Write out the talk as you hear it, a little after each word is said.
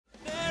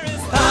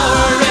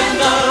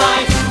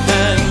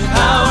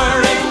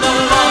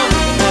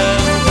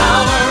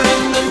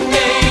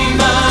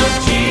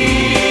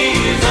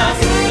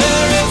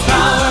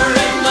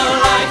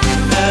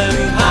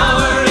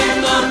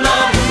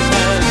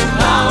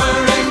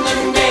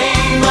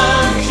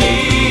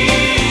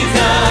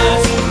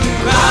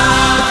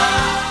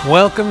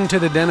Welcome to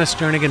the Dennis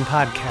Jernigan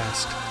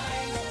Podcast.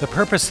 The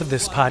purpose of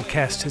this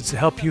podcast is to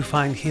help you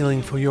find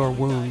healing for your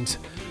wounds,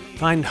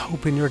 find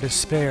hope in your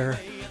despair,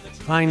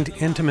 find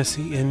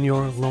intimacy in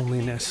your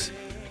loneliness,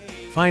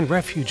 find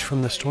refuge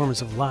from the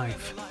storms of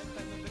life.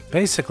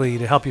 Basically,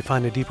 to help you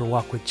find a deeper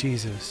walk with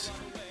Jesus.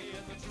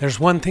 There's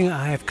one thing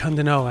I have come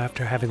to know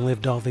after having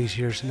lived all these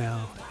years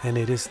now, and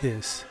it is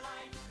this.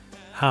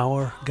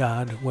 Our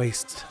God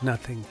wastes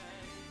nothing.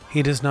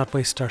 He does not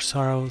waste our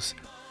sorrows.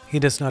 He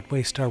does not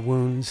waste our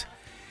wounds.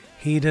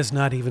 He does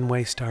not even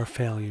waste our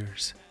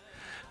failures.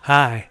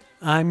 Hi,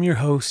 I'm your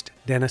host,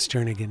 Dennis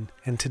Jernigan,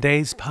 and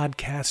today's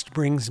podcast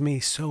brings me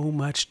so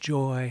much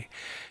joy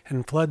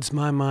and floods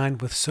my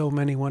mind with so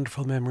many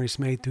wonderful memories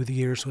made through the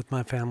years with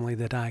my family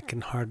that I can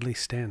hardly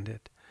stand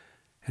it.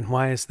 And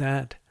why is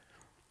that?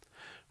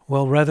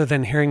 Well, rather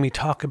than hearing me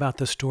talk about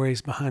the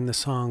stories behind the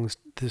songs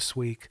this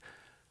week,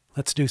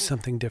 let's do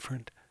something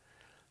different.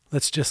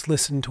 Let's just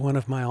listen to one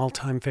of my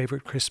all-time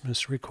favorite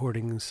Christmas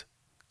recordings.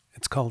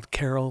 It's called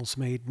Carols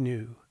Made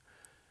New.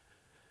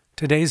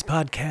 Today's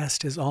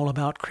podcast is all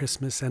about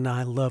Christmas, and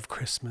I love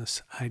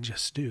Christmas. I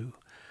just do.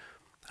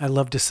 I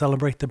love to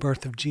celebrate the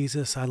birth of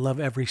Jesus. I love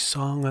every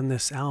song on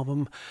this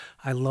album.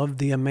 I love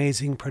the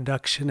amazing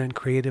production and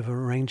creative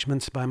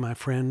arrangements by my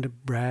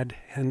friend Brad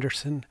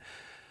Henderson.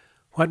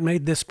 What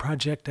made this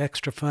project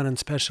extra fun and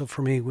special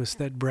for me was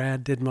that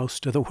Brad did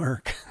most of the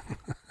work.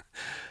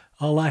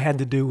 All I had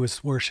to do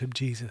was worship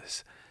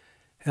Jesus.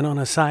 And on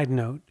a side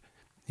note,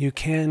 you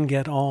can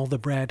get all the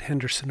Brad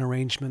Henderson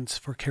arrangements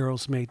for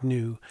Carols Made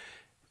New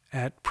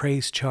at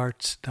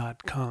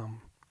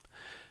praisecharts.com.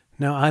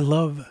 Now, I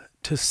love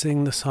to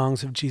sing the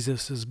songs of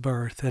Jesus'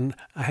 birth, and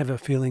I have a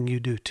feeling you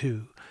do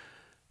too.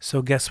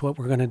 So guess what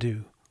we're going to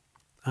do?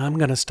 I'm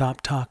going to stop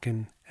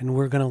talking, and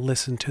we're going to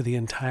listen to the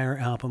entire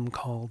album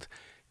called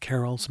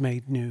Carols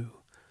Made New.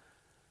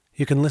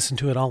 You can listen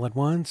to it all at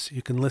once.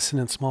 You can listen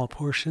in small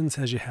portions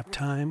as you have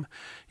time.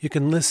 You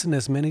can listen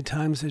as many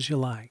times as you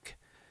like.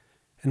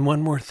 And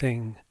one more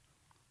thing.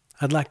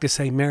 I'd like to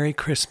say Merry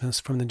Christmas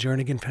from the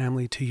Jernigan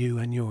family to you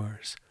and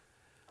yours.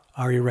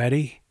 Are you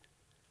ready?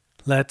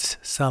 Let's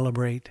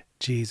celebrate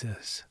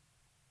Jesus.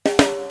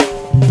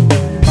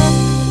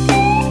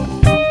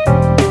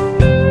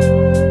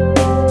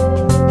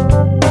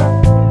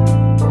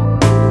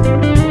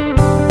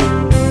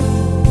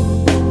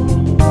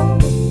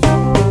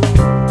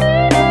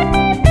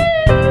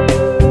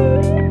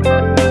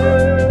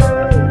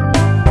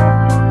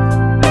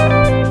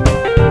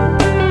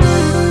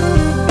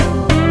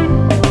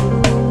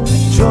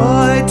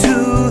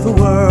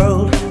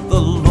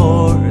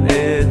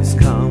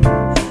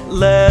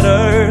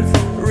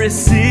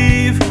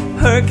 Receive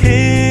her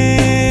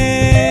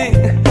King.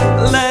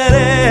 Let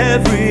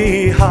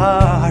every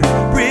heart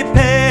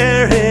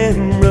prepare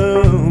in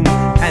room,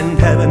 and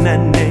heaven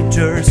and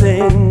nature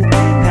sing,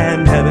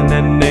 and heaven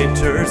and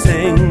nature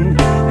sing,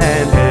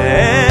 and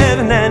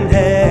heaven and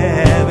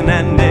heaven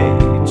and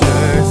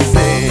nature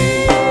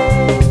sing.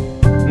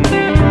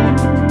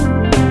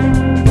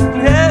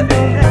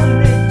 Heaven and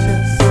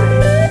nature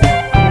sing.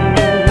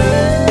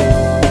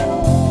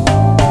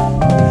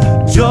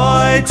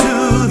 Joy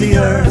to the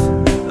earth,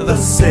 the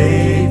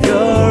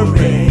Savior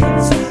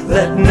reigns.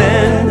 Let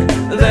men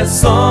their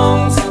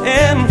songs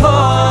employ,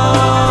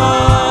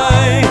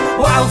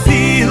 while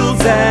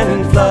fields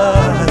and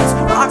floods,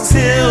 rocks,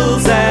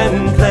 hills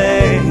and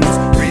plains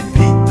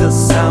repeat the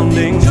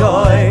sounding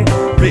joy,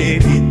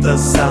 repeat the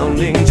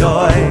sounding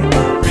joy,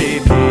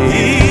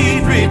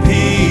 repeat,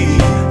 repeat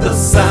the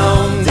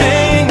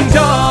sounding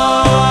joy.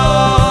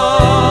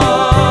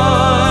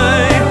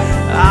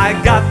 I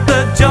got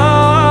the joy.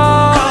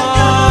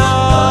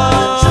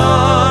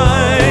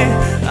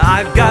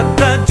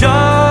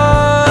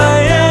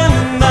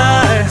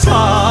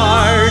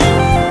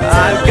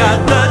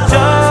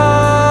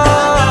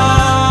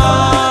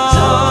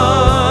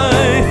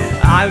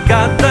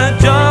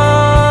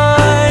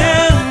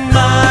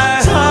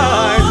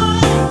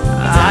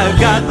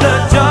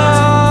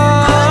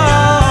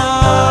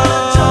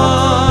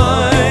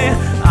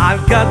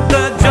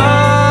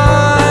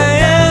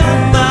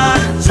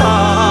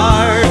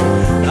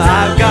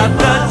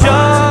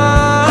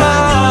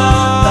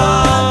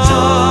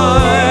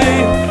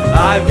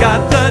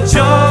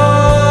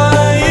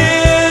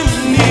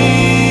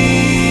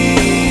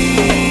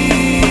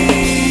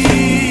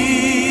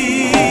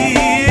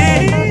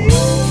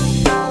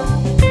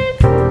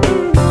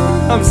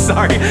 I'm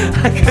sorry,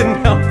 I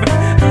couldn't help it.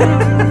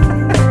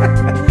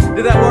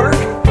 Did that work?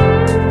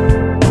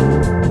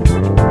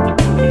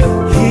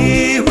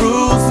 He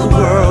rules the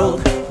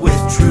world with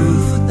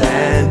truth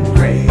and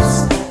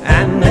grace,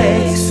 and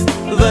makes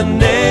the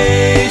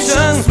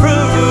nations prove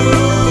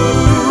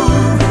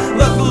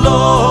the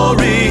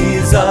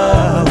glories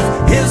of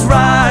His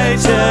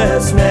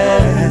righteousness,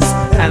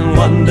 and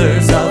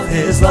wonders of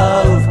His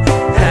love,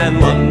 and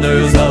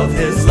wonders of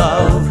His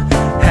love,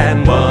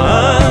 and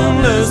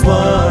wonders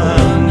of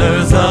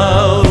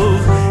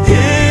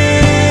His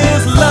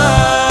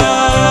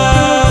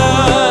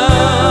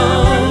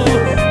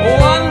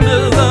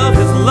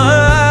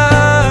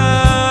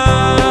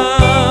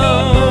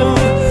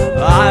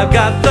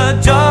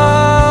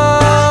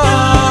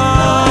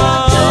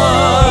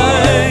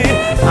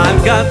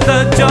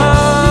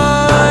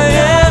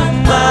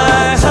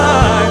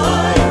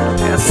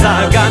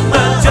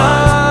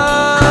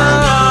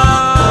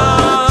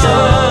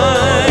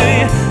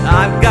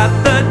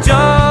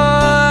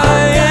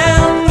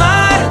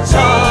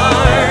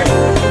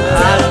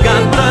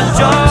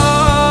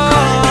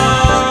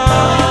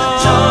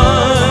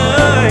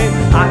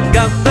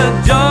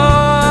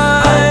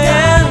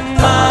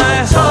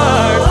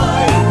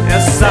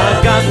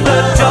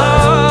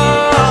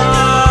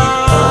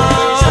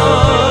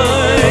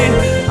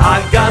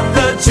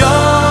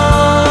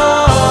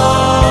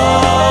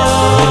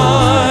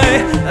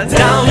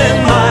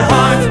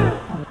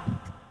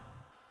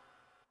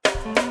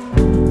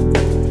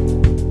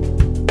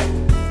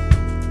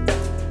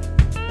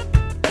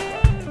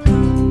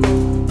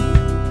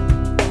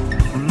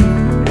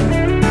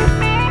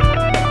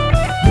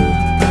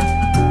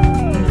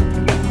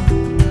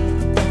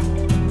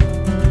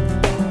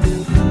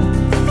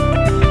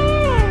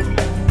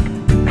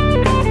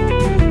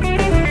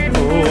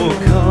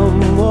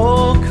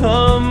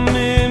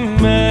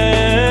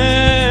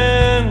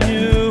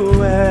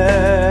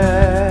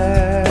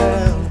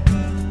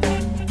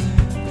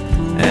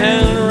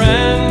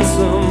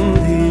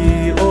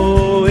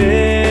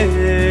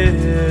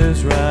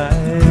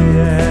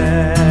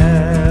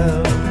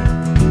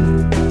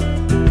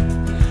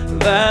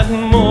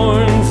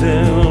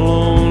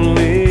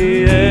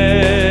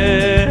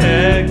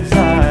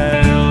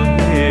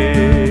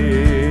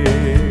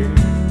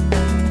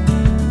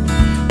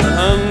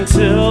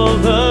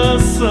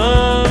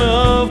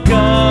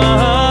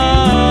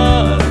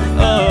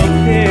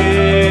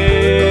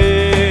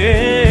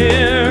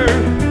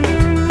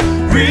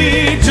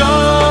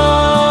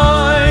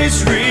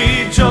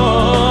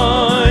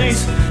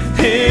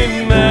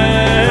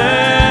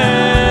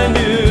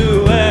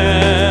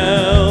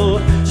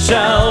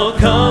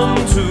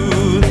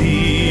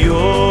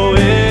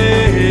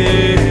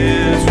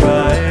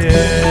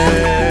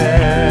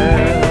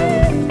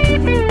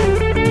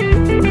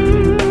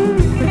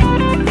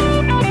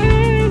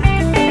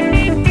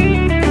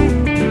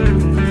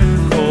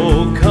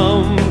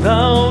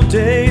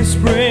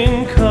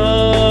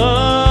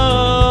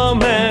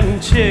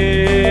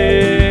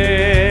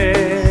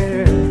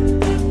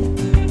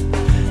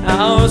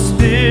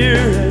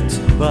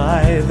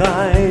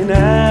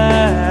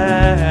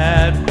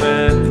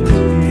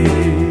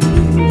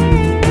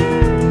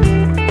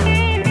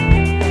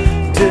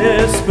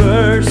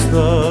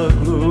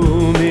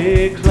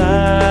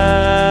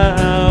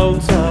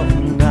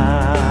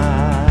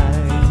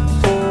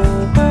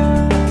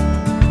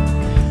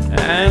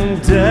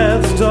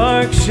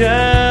dark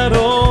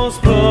shadows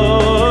put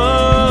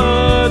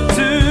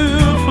to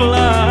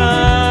fly.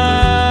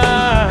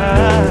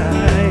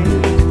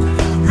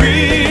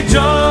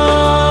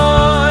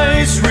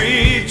 Rejoice,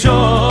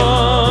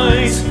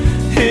 rejoice,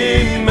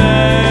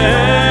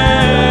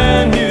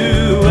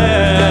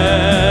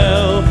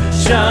 Emmanuel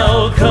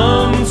shall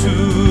come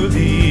to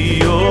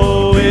thee,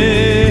 O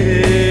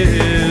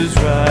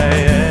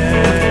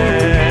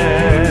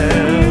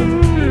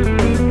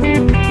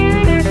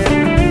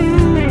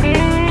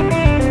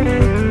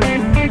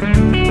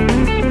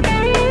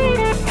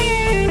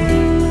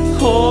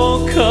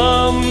Oh,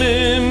 come,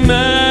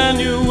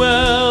 Emmanuel,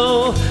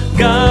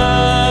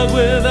 God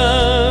with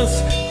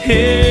us,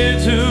 here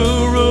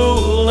to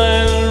rule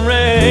and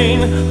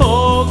reign.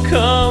 Oh,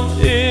 come,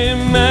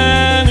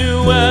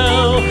 Emmanuel,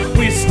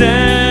 we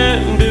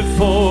stand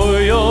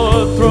before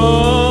your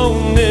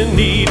throne in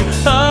need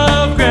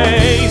of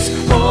grace.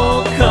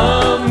 Oh,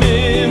 come,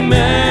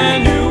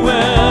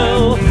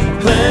 Emmanuel,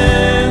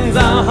 cleanse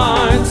our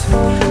hearts,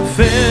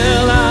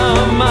 fill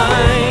our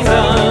minds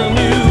anew.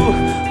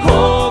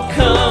 Oh,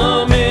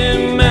 come,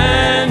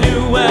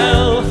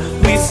 Emmanuel,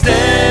 we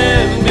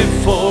stand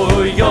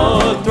before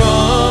your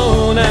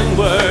throne and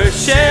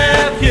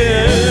worship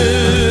you.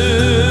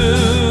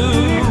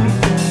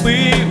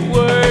 We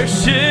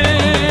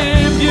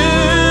worship you.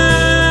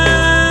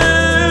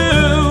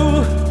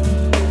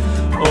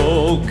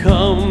 Oh,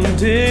 come,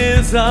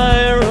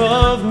 desire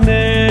of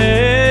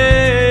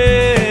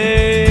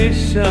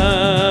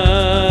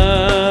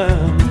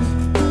nations,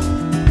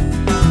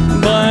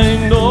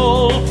 bind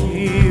all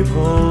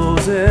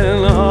peoples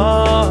in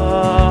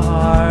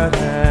heart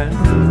and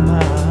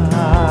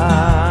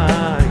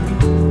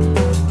mind.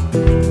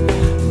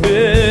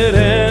 Bid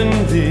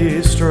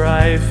envy,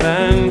 strife,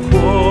 and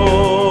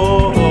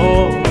quarrelsy.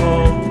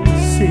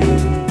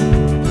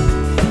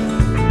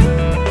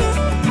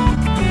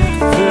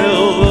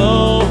 Fill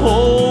the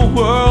whole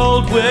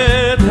world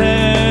with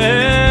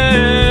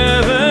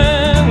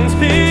heaven's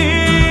peace.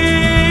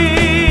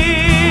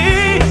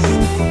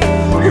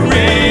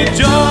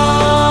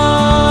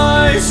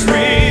 Rejoice,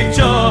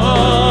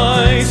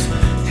 rejoice,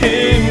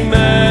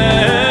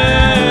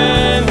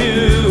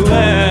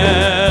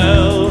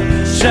 Emmanuel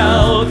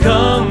shall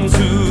come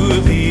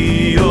to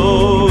thee,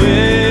 O Israel.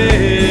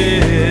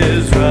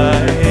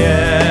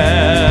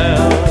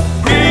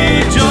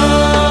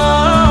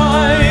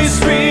 Rejoice,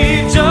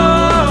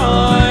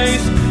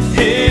 rejoice,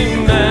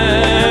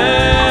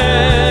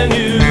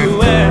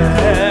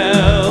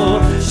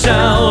 Emmanuel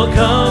shall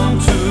come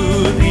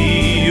to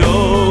thee,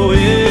 O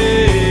Israel.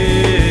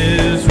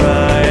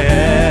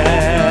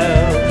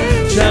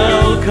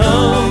 Shall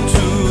come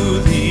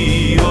to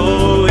thee,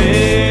 O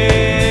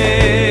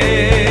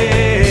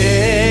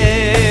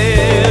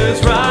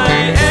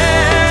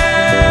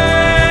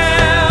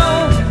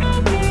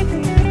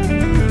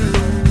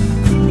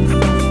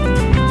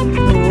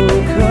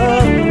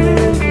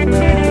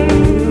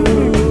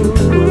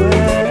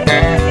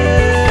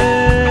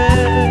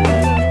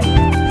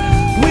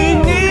we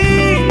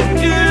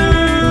need you,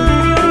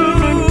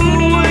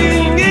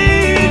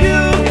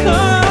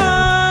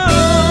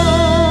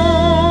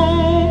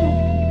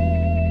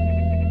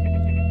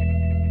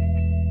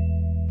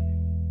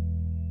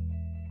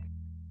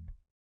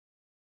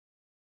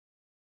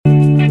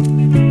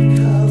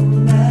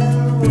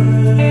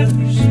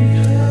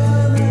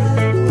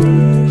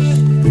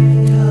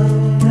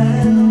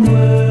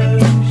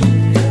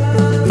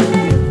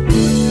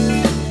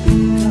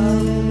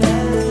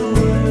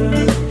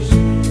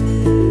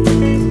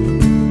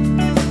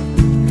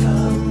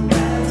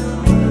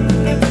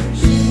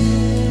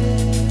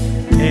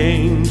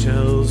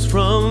 angels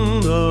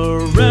from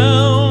the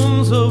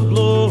realms of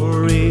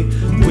glory,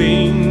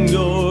 wing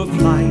your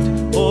flight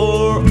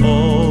o'er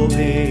all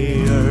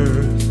the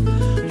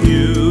earth.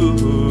 You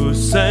who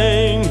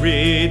sang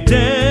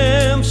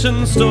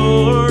redemption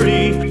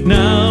story,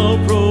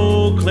 now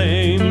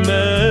proclaim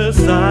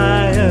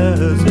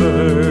Messiah's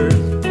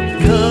birth.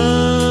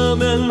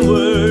 Come and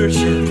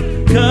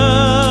worship,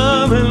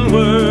 come and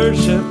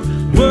worship,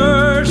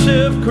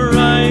 worship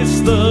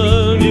Christ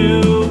the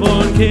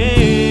newborn King.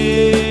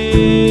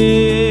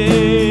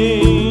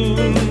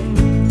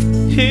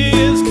 He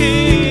is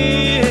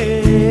King.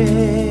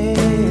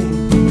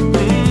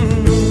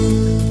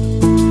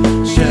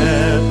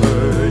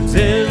 Shepherds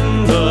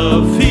in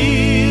the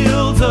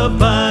fields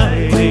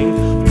abiding,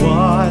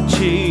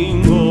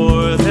 watching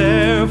o'er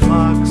their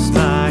flocks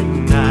by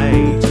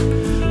night.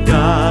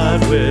 God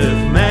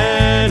with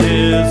man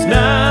is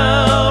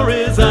now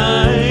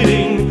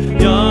residing,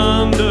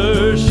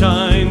 yonder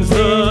shines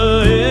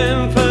the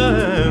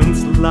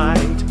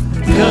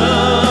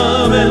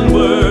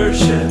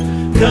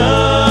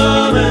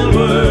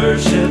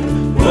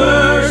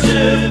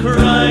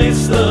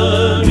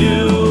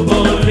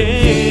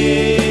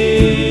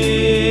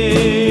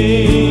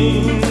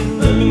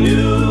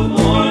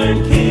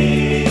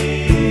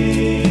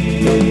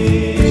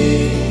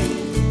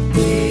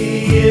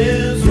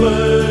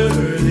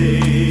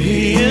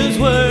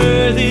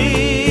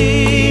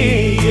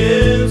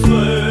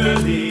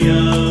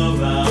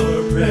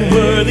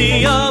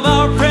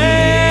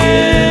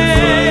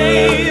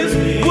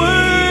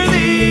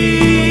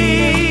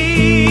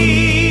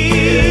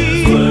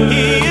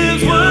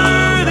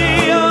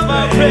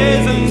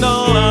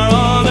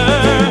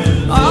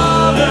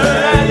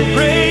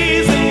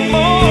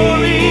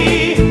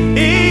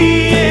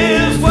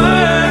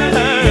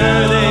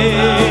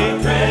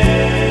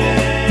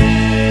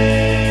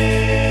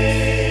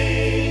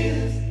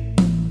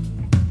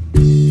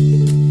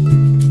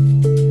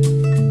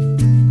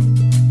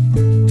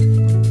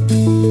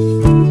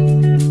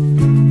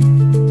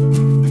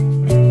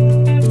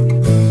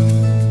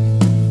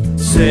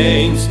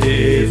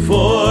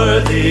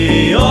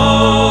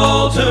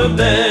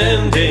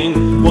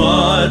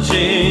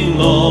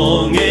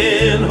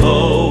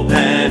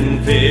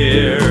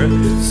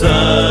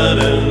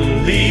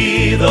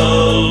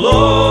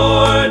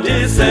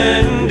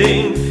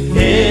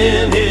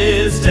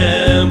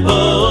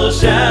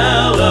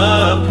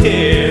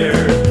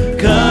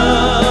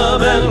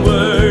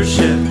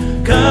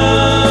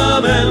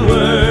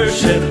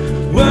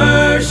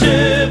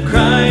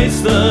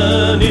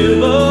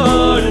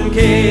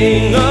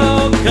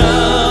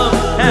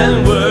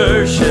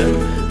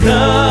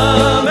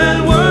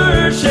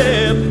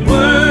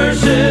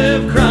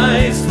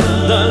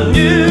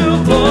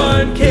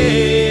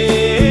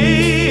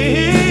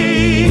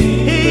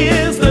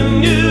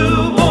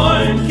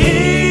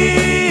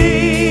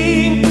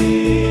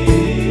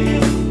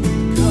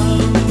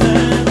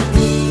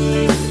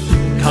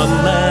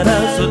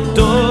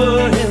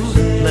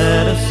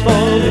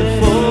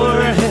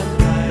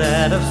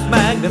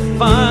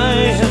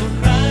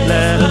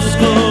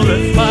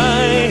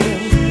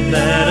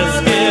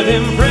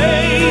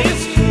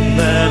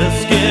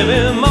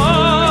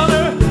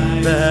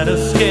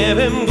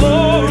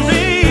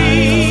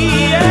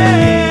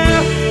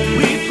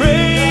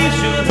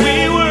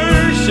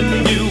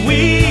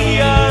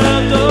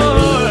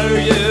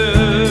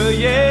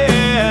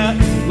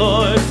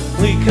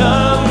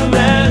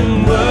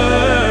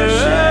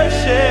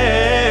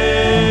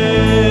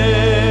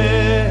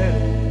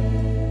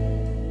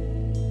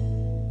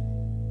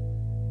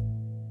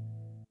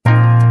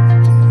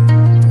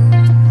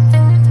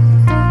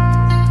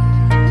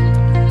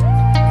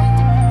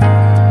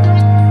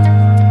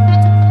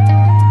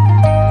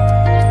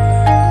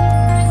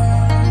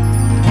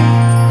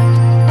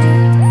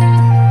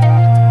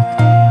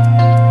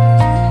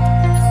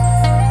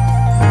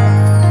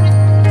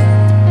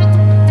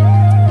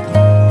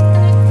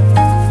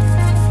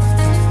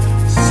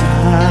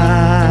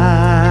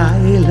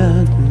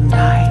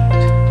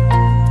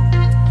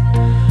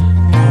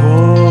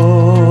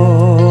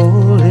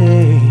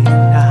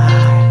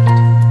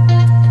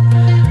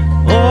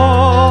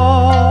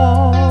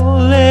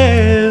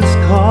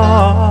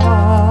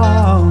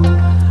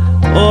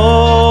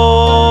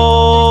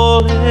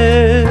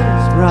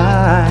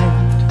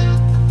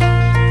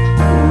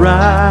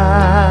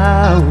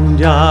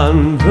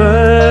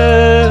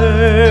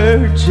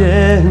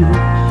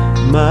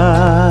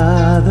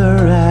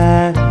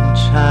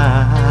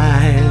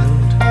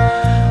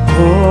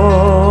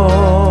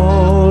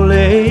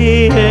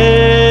holy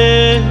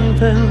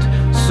infant,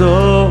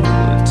 so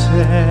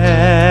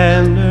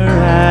tender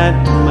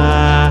and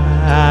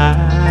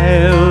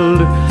mild,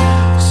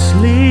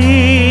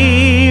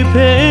 sleep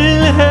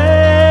in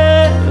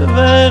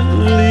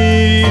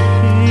heavenly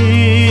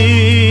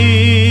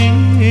peace,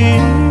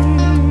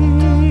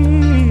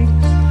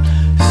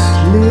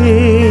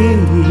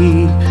 sleep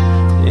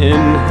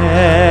in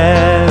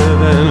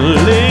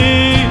heavenly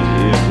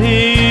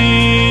peace.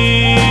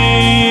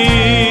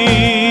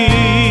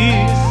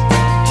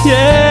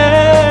 Yeah.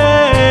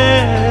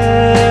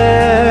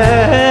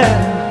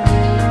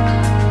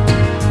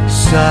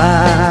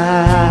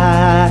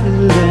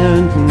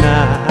 Silent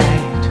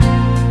night,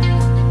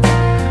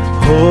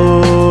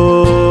 holy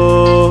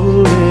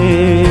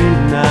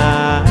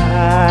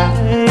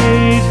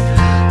night,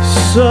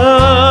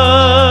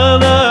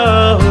 Son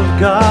of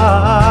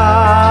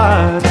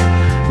God,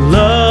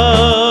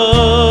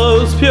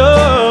 love's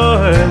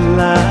pure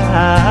light,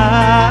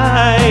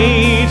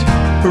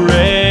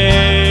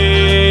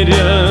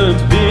 radiant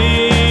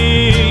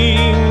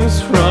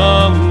beams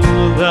from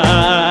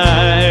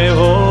thy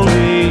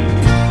holy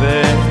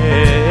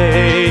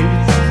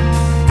face,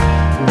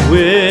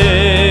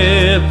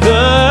 with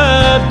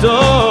the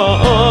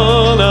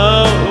dawn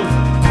of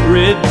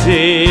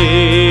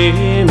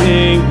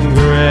redeeming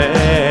grace.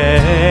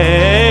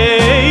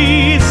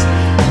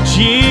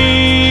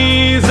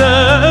 Jesus,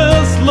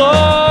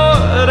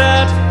 Lord,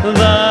 at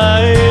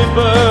thy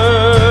birth.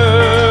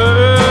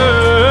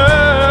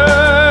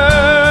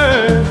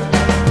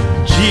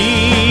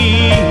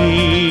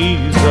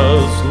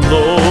 Jesus,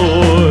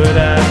 Lord,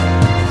 at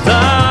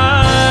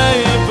thy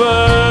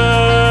birth.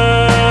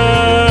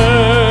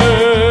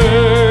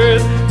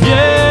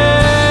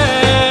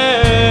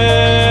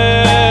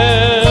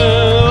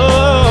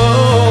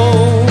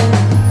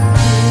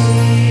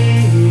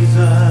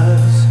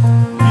 Jesus,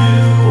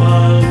 you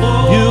are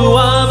Lord. You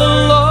are the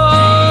Lord.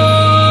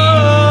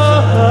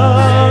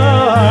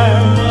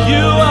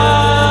 You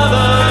are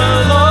the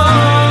Lord.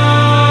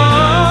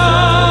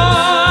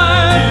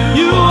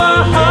 You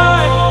are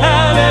high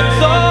and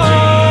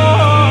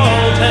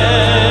exalted.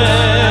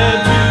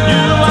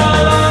 You are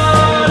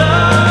Lord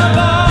of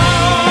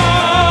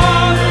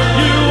all.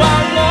 You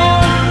are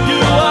Lord. You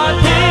are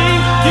King.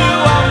 You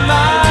are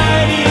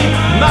mighty,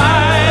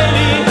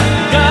 mighty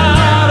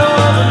God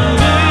over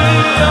me,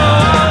 oh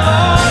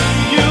Lord.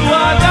 You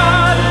are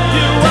God.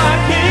 You are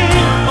King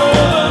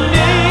over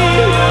me.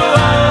 You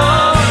are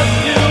Lord.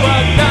 You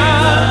are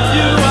God.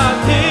 You are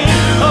King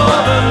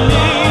over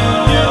me.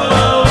 You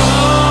are Lord.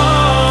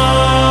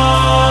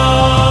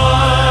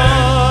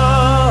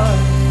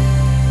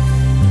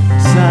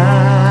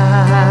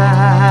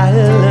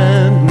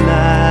 Silent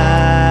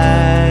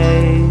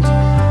night,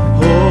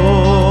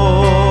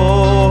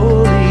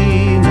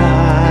 holy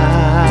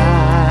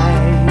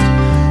night,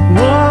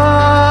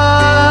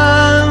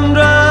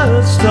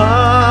 wondrous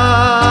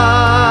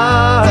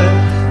star,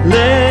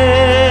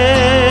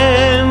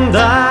 lend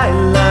thy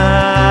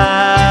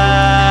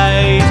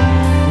light,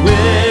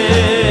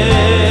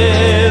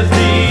 with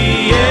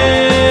the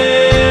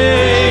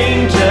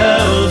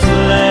angels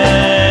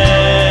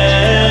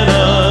let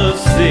us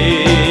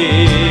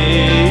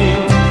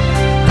sing.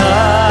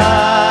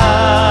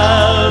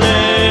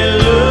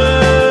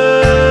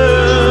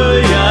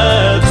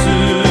 Hallelujah to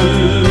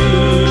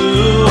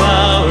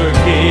our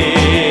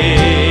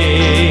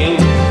King.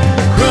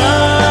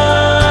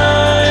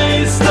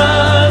 Christ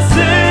the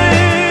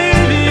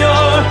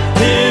Savior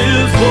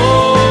is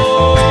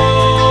born.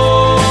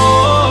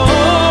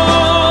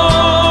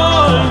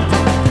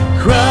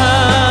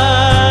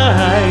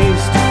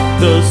 Christ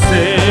the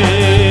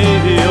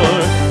Savior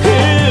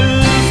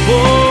is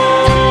born.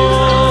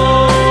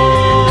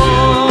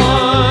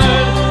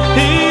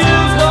 He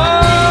is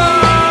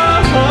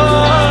Lord.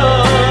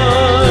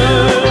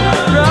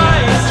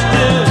 Christ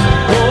is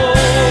born.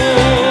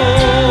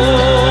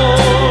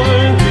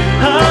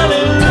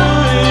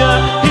 Hallelujah.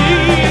 He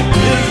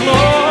is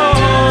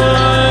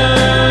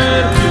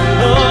Lord.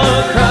 Oh,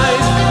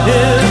 Christ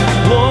is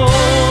Lord.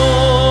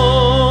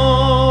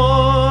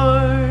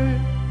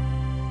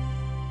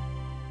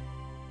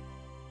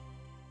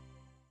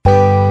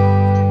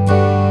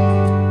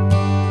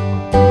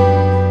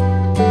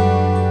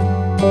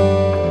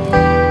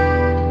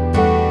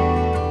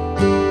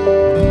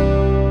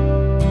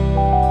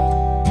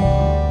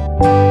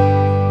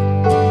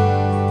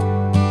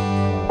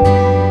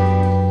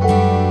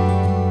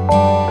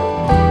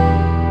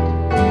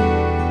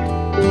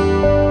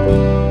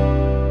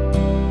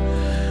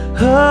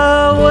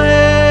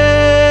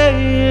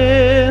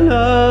 Away in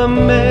a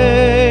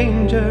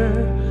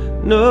manger,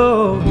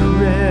 no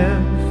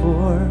crib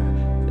for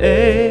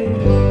a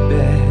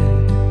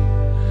bed,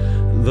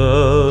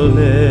 the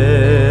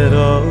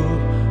little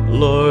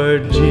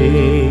Lord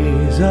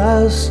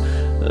Jesus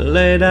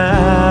lay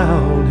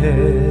down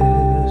his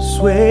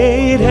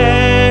sweet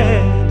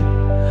head.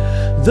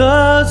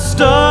 The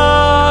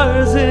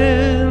stars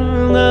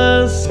in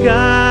the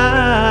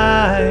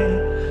sky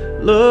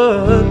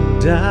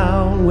look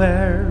down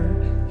where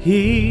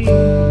he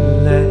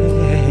lay,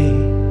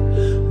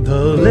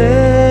 the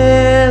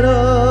little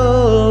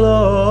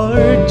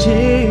Lord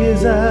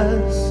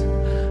Jesus,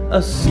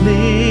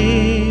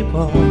 asleep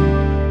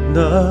on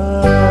the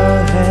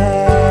hay.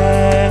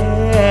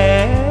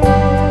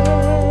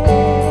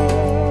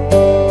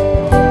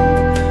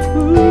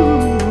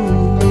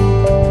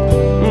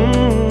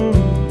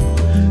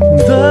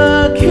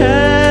 The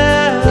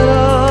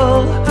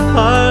cattle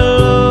are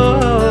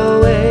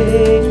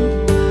lowing,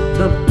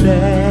 the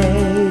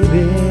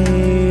baby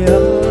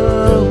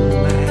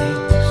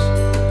awakes,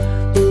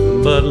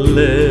 but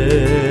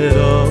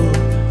little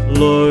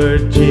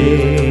Lord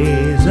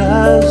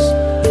Jesus,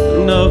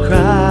 no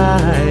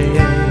crying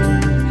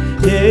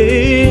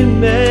he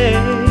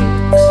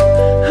makes.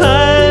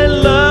 I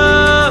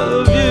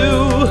love you,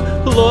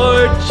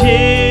 Lord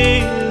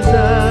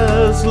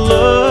Jesus,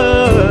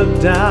 look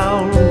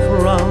down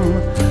from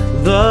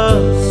the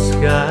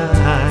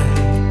sky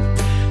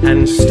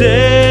and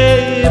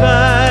stay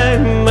by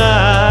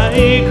my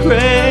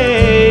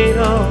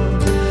cradle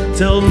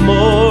till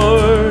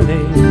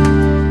morning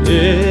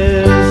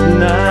is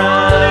nigh.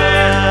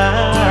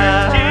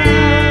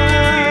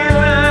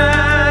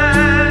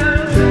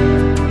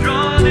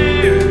 Draw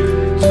near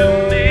to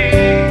me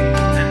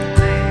and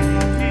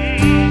make me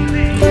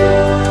clean.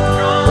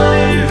 Draw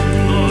near,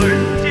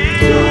 Lord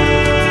Jesus.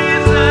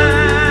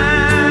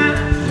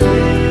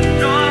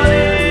 Draw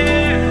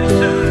near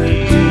to me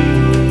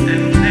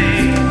and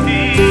make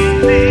me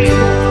clean.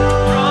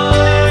 Draw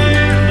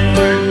near,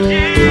 Lord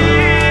Jesus.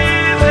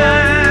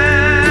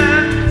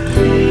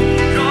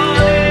 Draw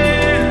near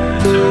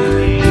to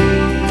me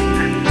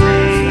and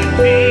make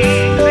me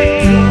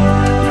clean.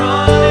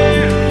 Draw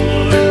near,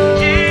 Lord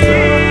Jesus.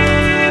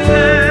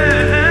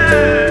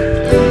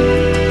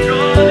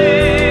 Draw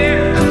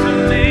near to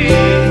me.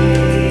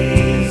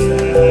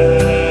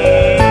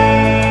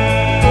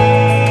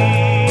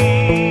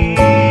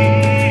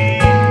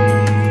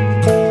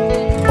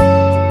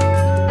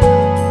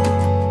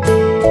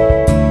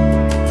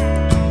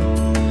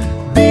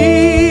 Be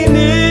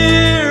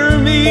near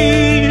me,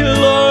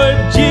 Lord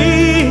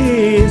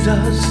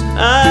Jesus,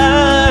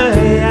 I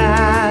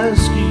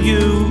ask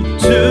you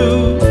to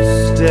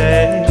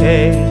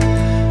stay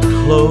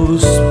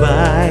close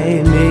by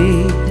me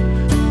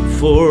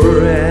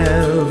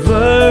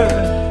forever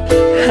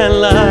and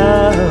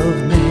love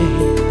me,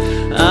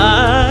 I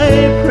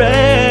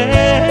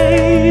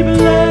pray.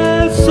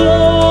 Bless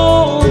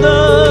all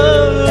the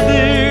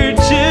dear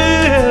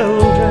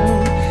children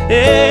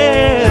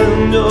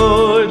in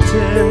your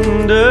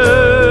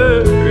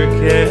tender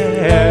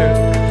care,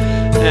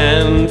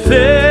 and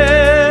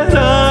fit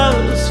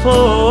us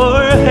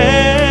for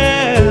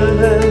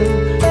heaven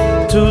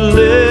to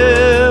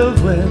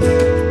live with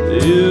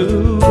you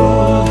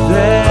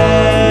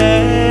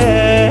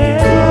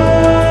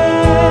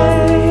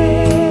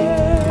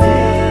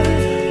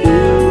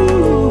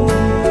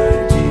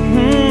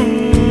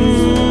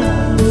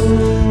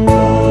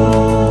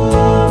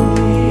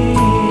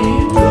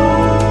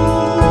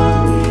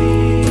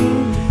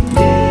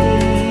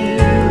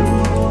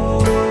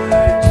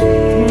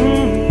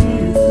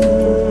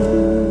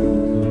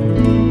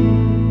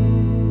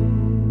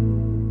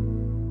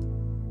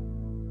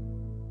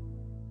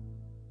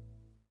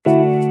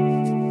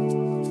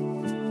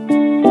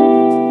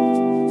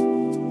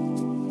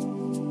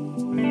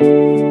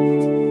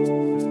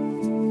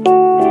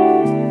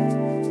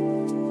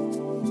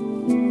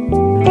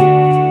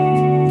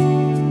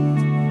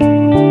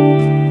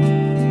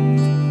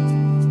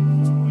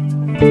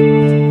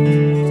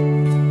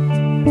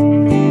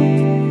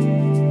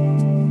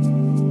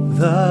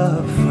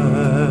the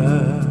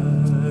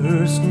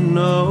first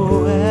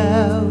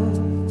Noel,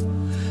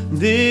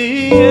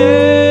 the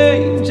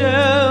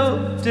angel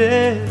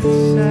did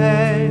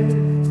say,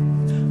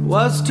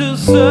 was too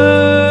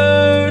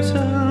certain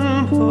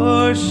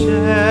for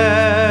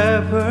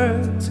shepherds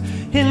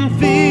in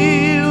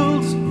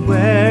fields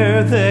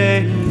where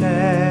they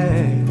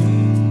lay,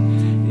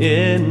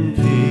 in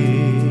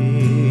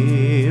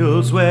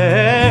fields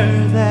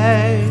where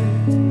they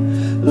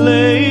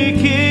lay,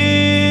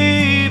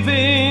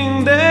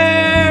 keeping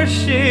their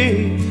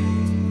sheep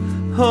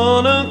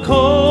on a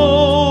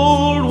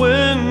cold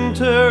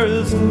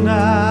winter's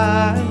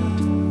night.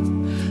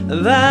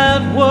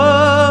 That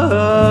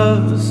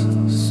was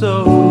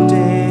so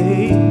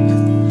deep,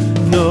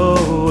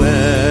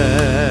 Noel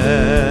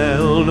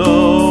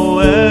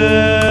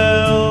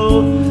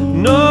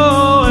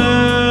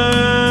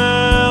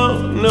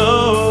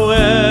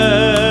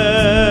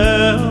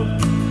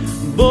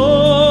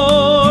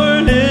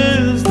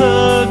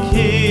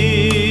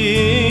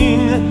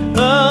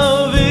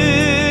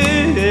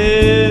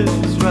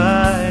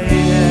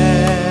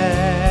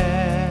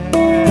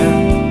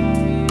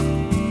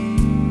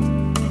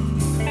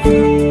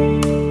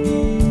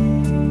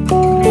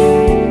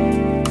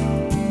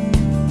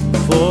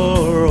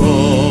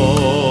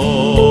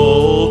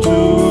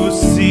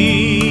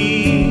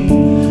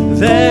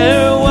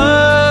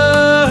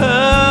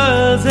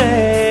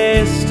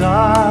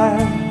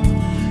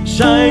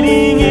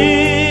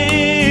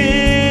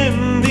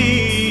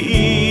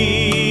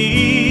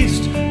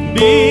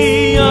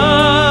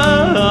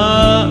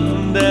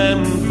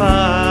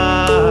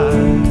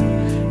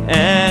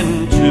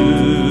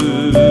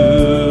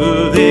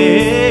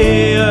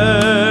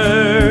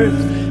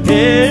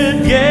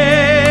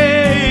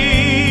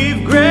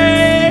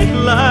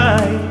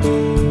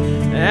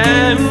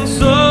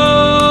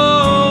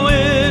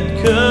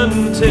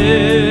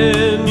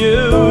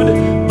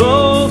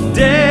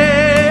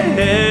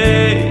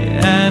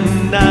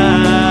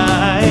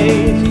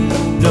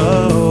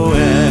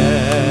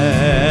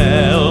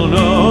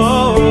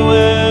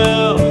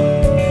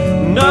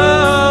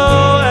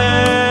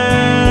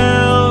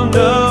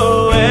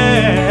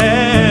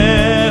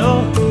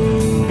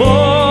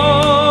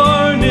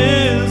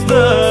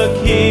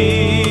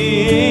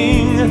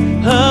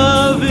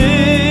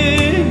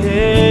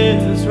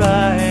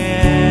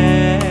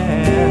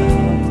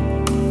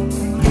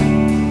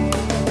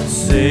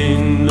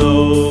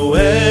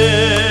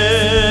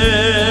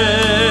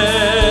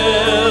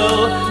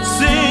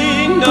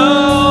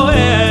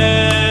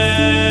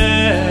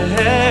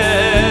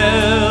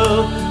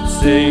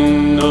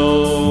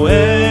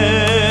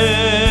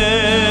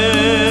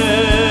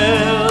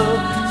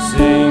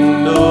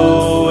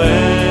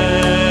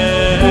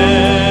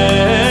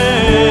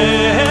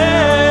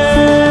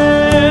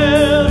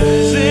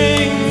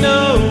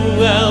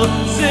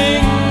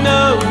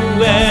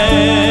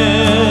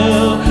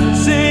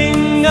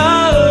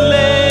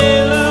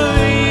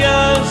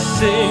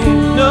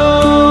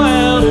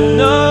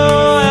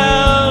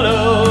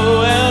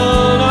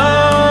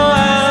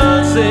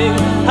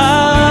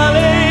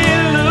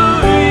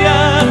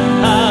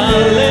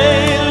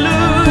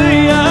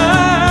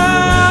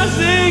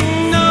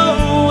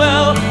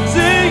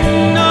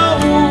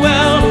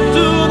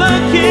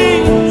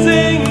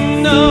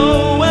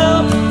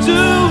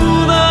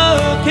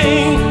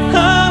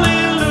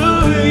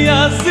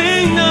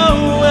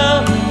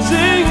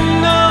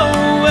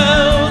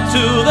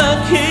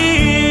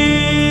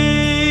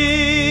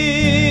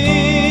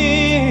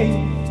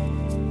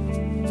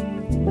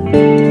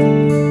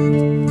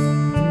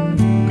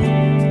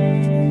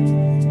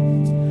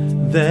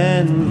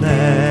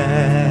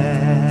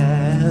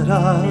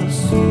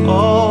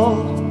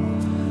all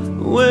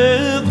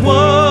with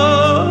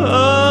one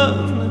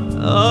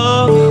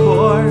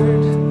accord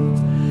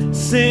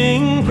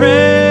sing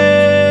praises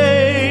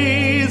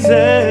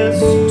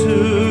to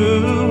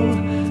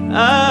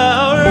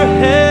our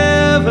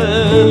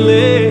heavenly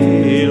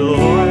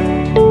Lord,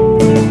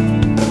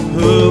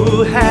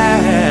 who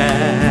has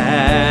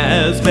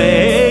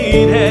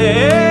made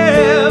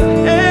heaven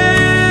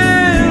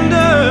and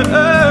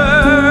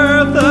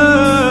earth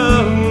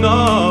of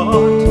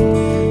naught,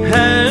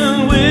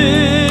 and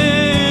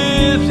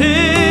with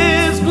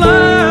his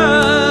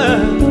blood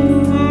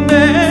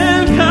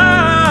mankind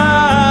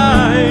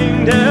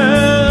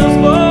has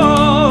bought.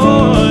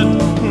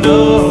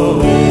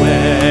 Noel,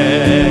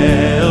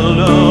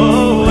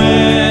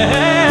 Noel,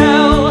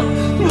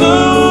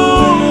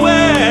 Noel,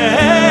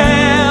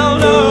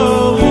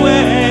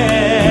 Noel.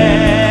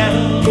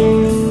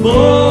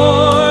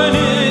 Born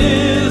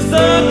is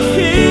the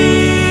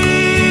King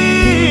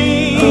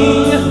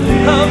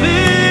of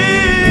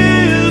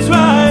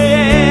Israel.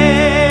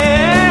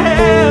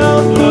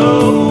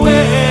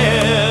 Noel,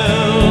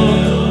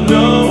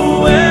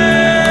 Noel,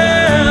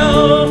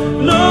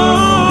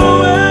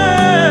 Noel,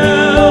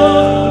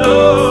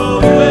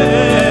 Noel.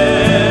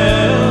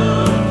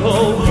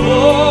 Oh,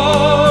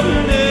 born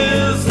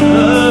is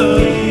the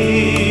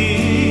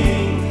King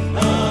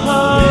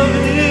of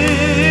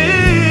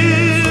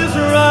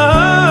Israel.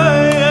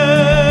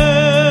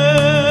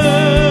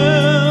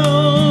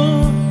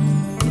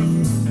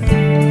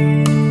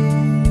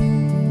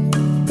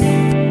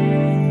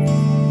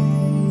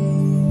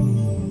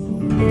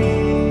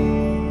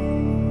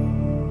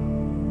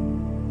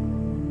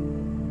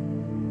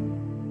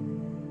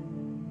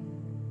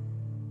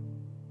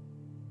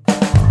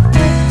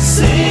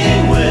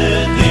 Sing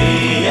with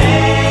the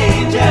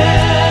angels,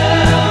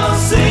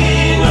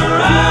 sing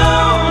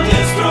around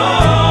his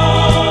throne,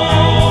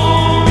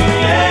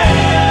 yeah.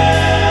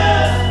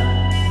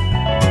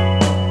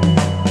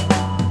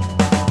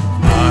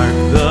 Hark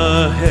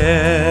the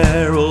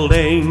herald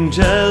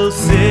angels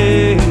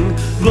sing,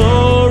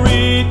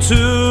 glory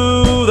to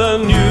the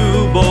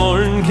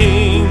newborn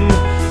King,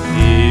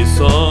 peace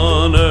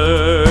on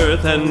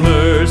earth and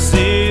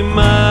mercy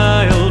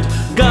mild,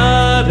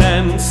 God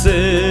and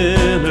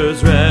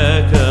sinners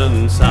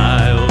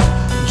reconciled.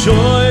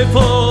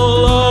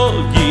 Joyful all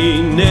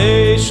ye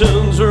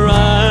nations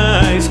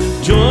rise,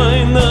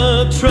 join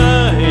the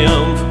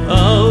triumph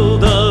of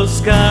the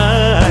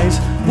skies,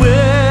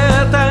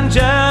 with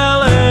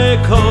angelic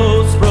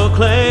hosts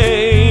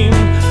proclaim,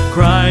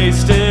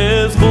 Christ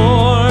is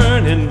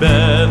born in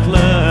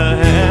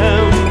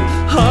Bethlehem.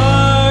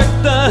 Hark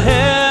the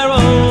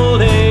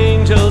herald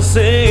angels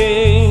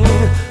sing,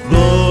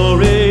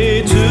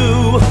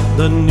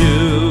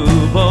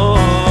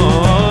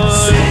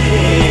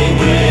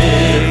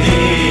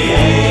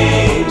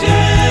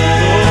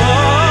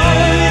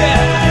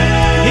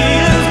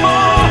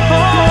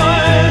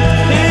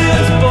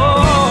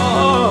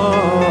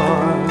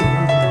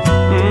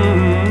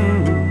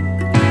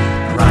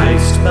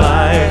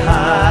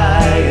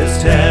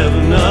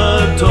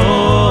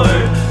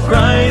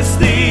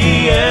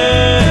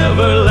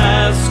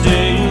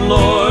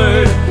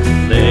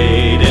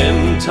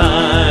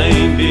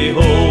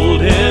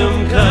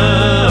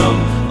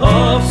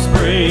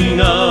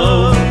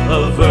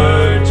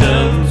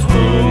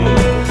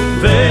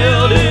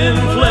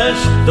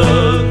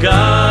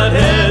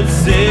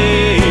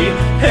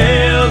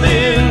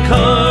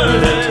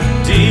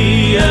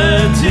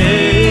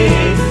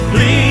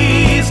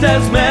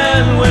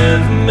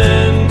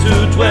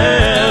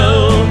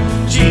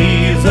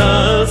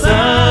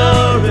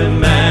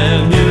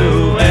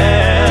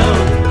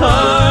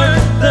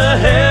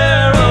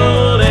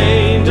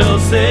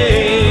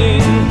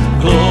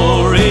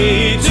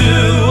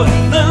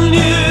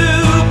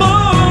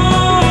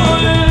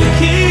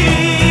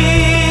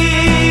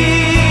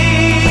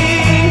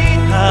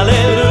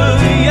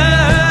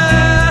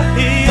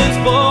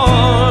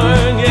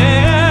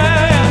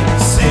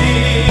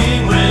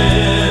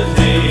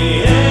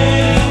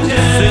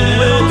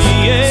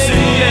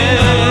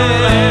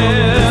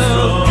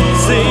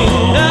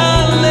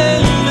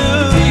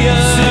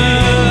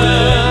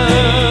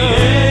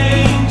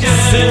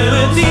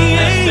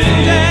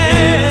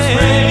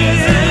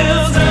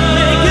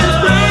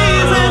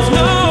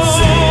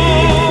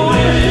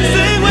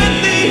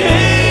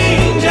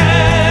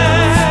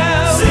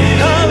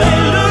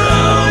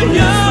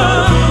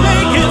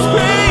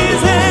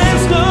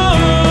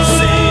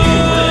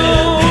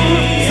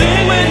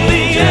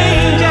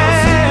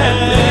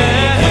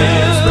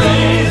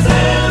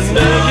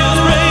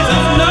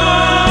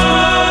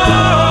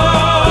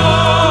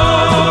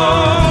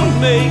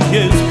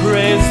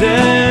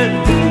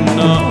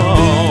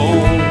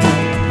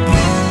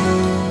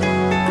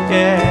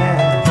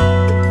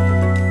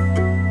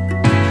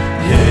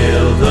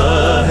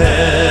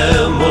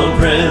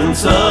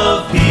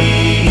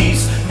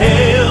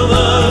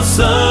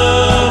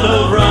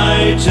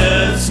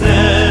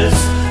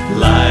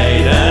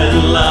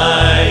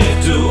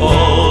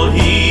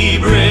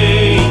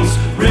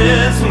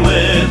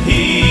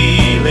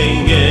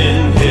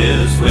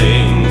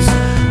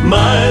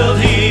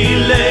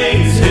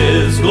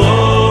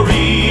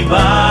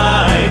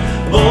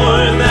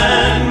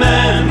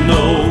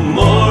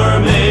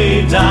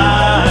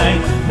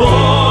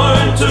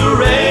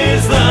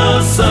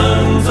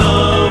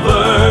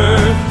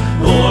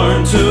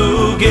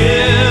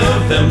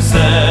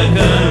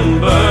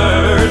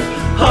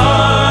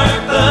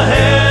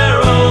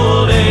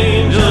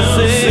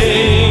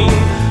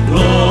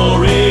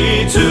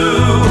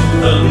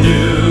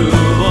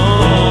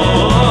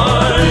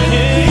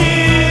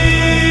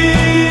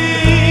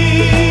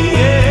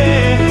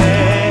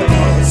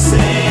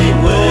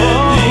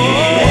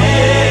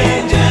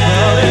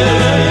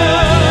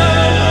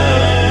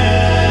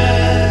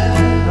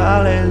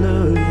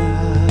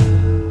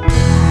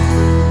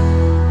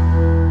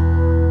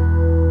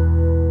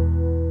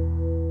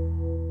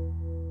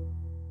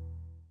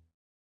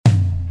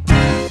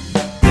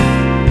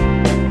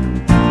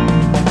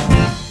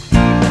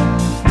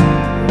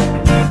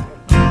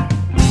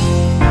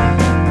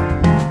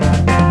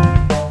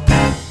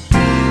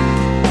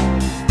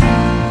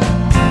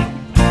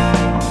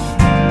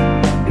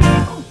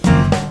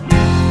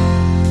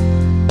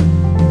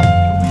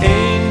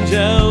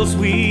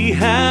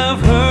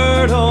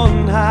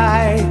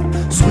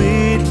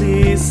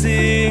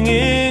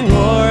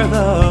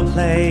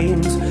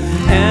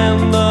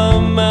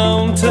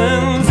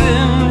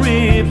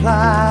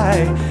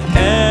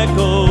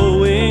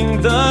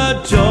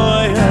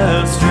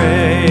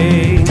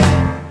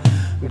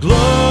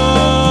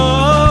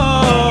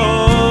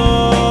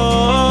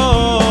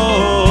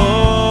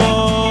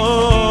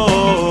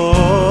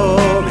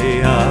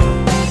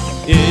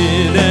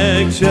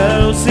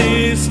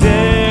 excelsis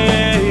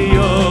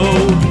Deo,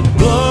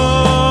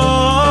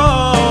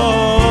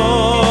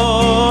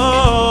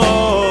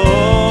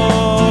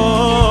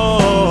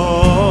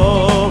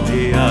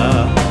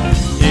 Gloria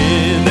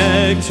in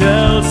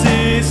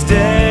excelsis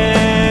Deo.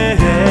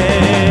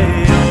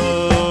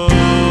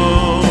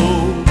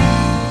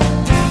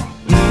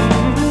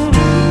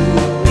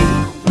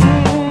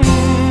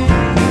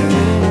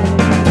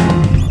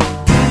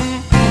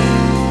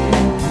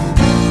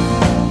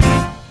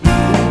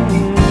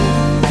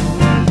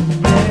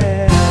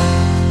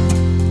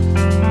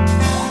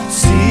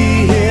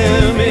 See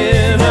him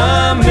in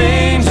a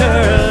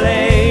manger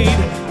laid,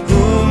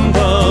 whom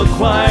the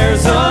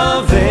choirs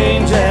of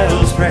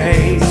angels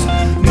praise.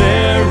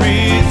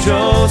 Mary,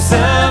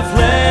 Joseph,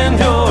 lend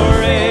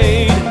your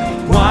aid,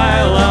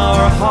 while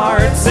our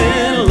hearts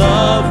in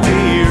love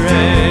we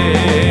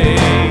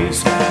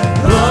raise.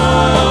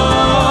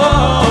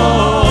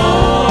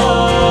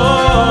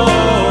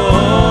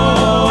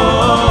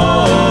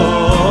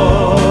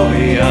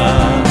 Gloria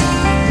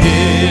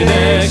in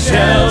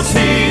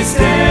excelsis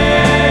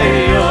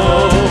Deo,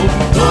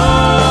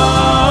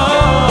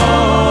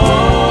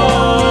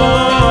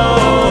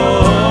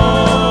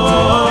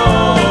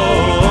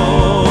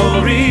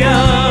 Gloria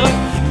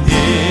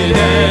in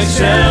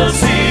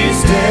excelsis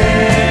Deo.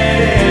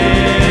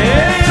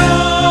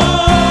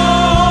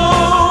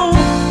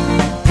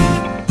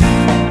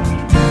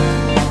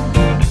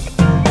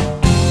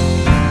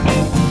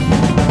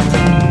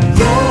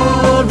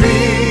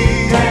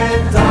 Glory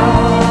and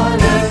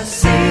honor,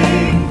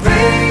 sing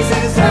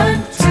praises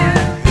unto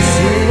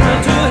Him.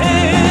 Unto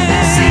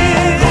him,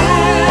 Sing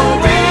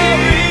glory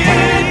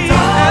and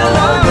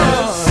honor,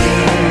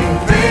 sing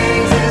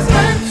praises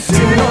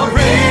unto your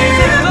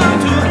praises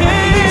unto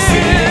him.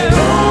 Sing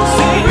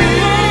glory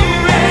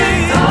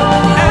and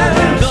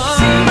honor,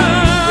 sing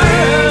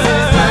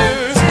praises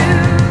unto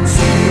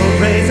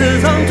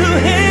Praises unto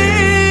him.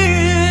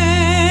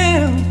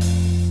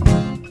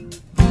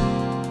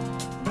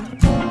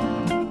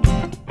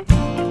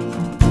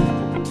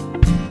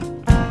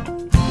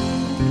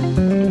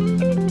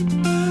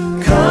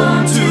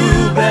 Come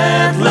to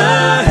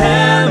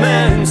Bethlehem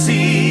and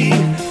see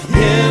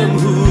him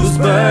whose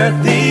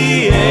birth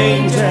the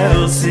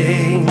angels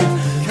sing.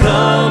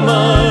 Come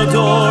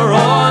adore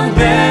on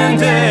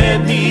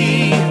bended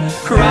knee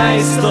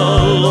Christ the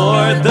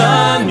Lord,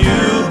 the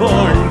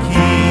newborn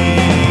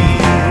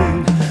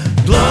King.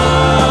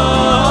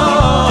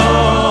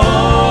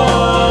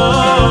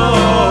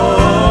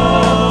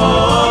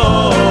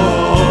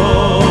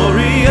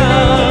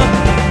 Gloria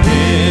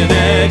in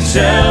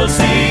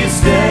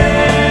excelsis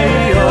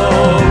Deo,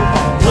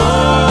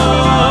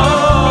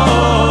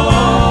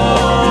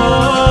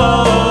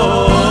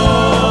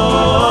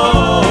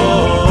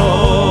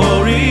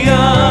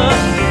 Gloria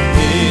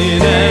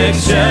in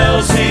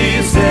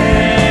excelsis Deo.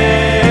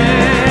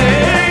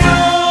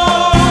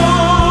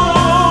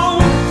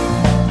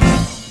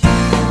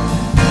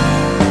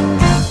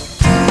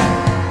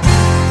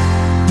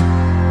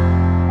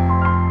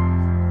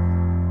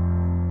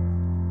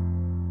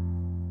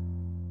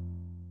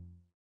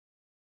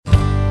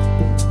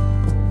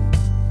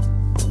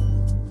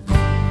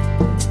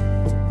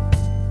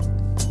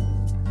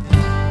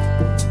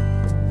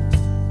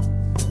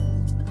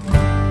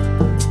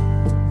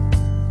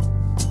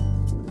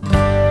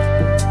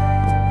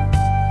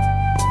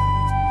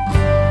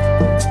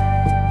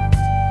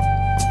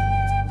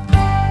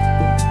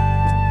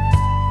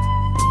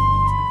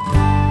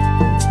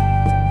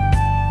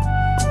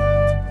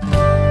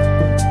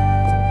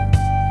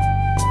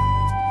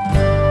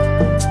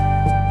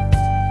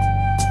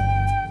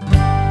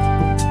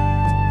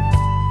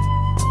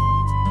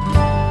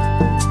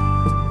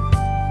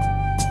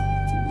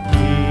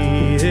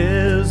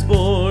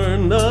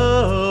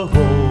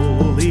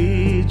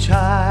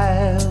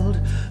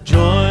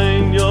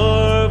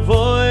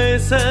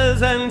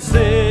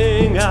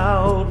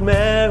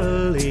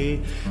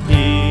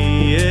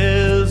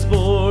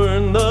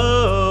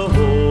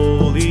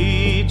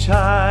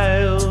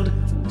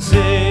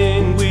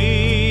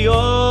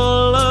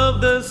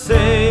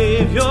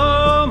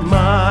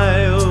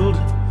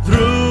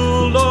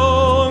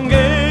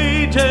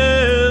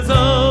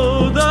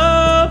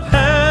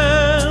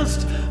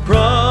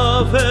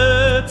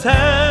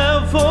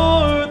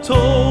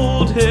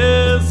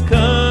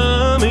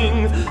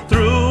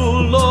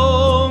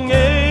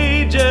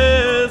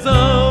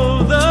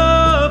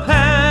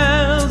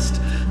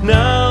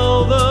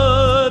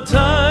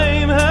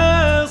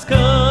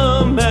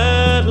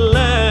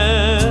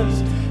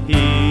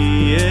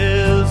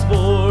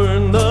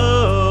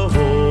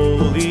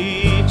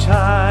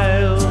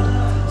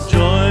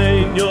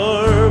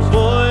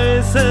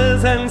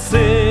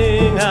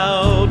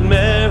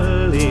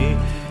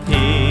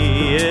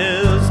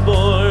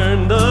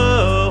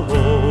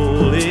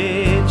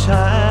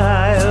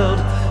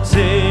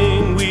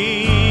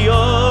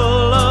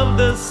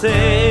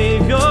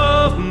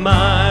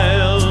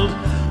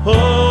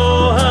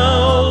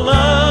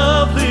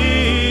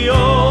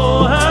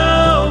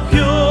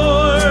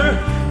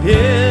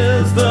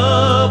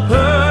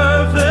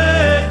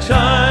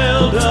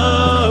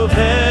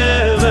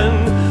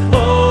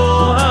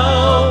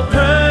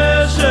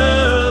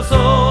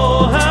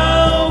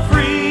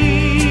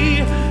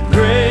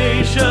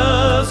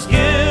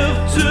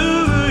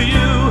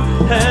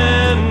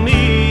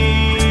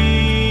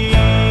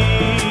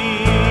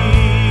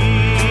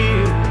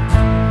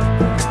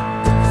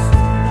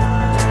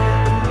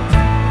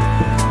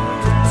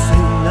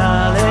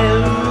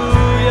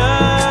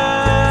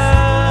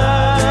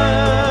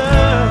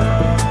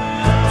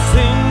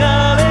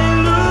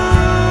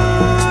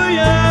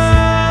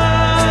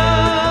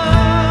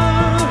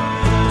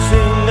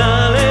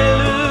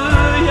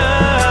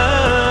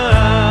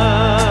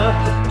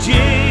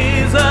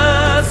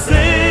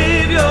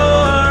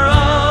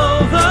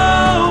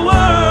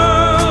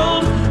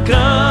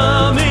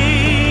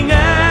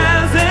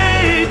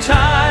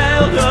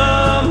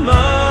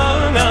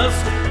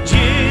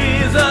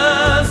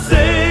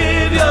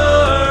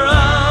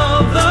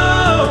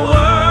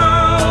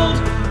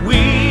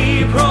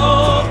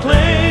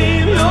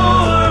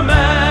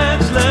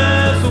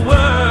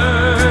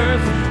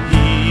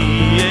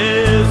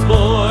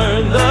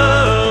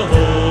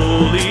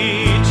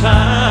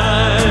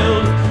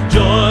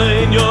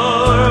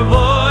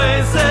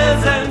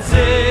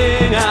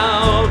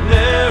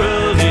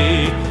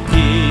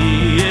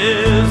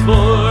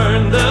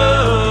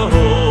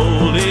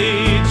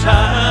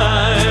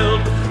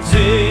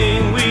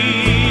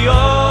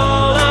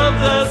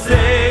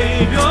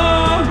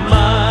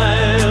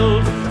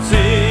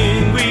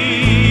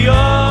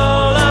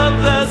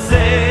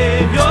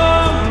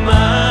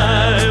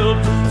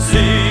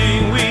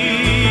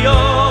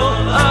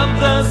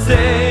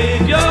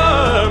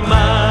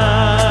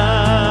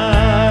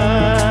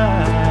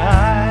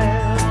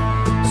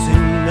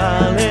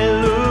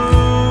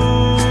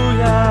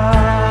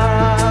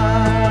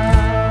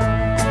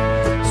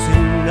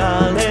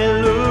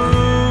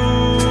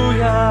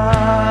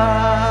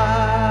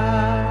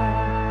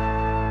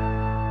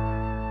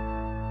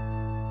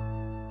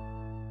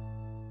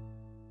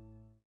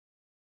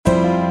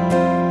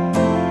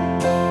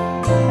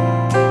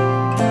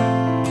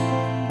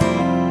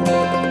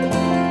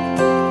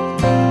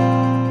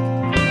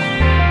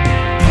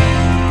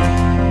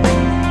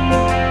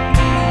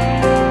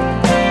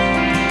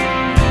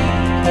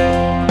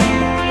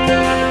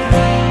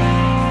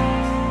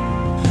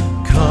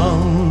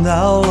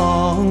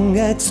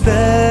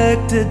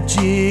 anointed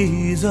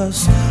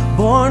Jesus,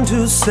 born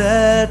to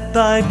set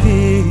thy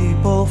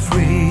people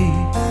free.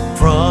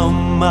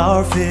 From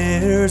our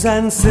fears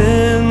and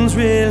sins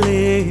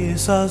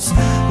release us.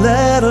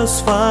 Let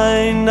us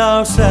find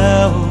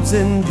ourselves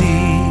in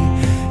thee.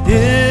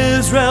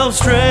 Israel's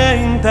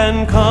strength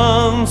and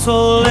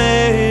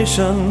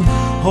consolation,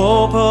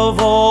 hope of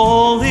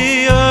all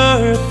the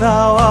earth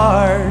thou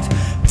art,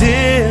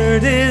 dear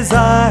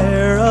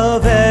desire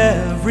of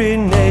every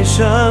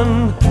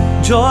nation,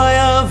 joy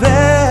of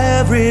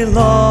every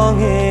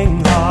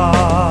longing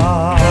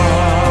heart.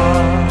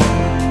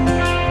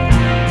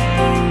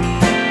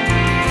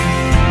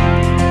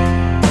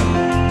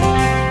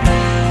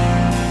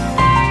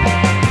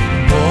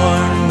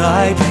 Born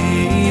thy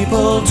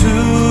people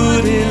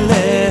to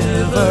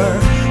deliver,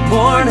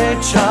 born a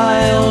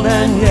child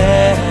and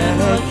yet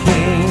a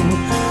king,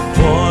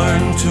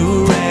 born to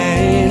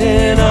reign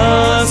in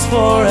us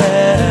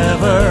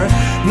forever.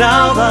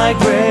 Now thy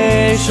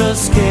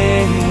gracious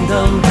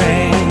kingdom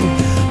reign,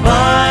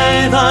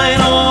 by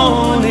thine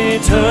own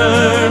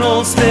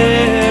eternal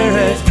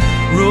Spirit,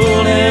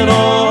 rule in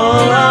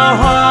all our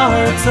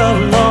hearts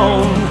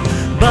alone.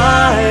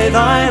 By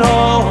thine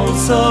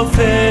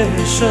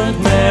all-sufficient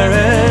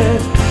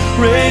merit,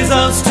 raise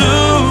us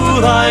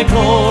to thy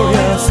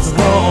glorious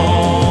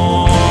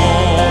throne.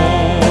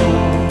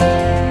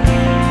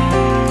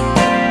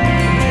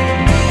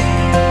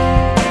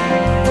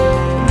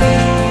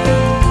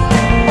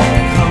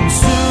 Come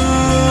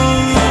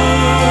soon,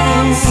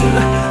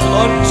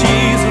 Lord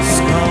Jesus,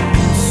 come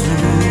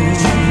soon.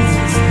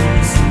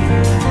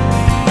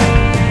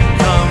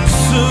 Come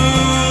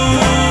soon,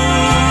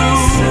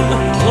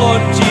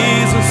 Lord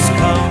Jesus,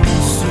 come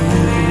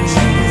soon.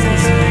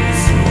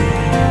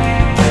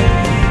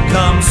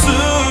 Come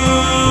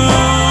soon,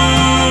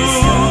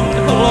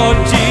 Lord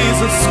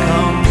Jesus,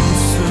 come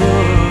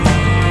soon.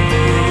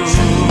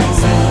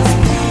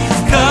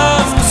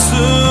 Come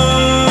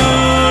soon,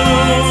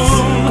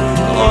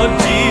 Lord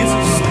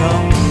Jesus,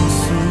 come soon.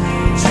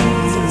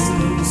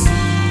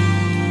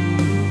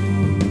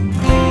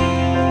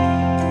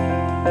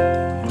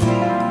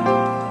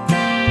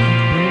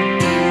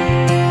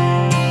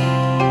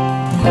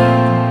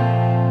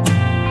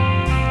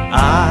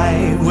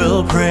 I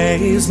will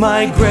praise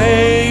my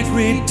great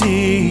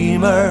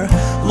Redeemer,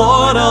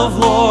 Lord of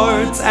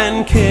lords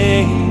and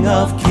King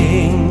of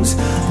kings.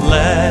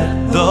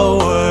 Let the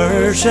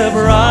worship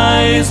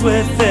rise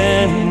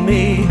within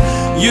me.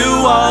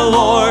 You are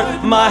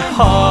Lord, my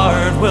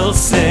heart will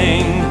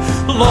sing.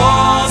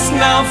 Lost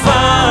now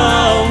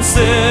found,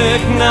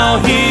 sick now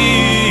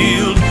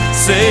healed,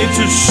 saved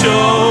to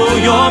show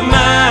your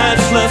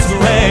matchless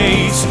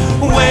grace,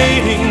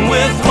 waiting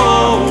with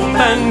hope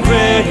and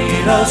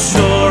great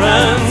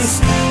assurance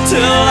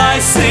till I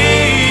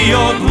see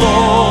your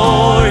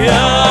glorious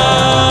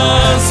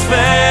face.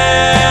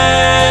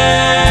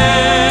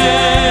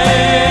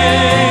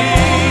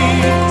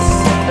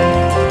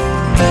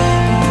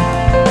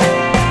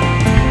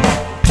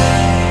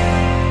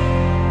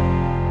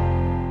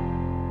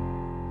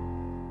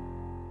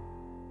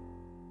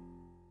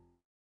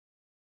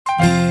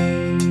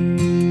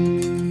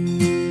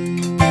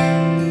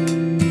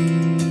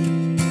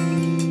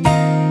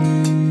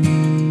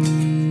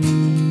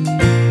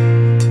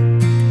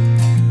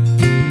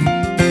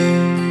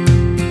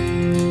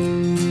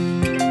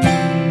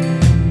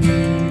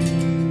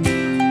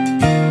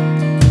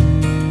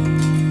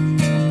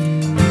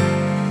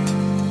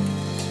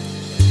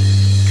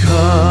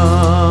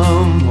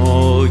 Come,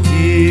 all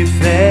ye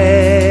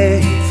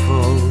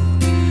faithful,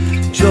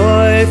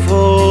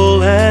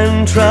 joyful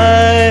and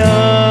triumphant.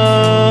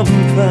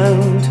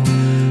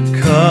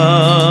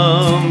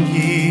 Come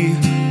ye,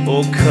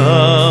 oh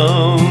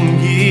come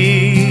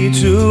ye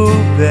to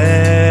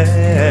Bethlehem.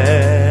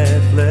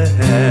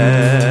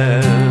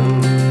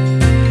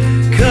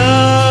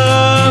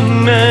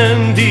 Come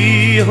and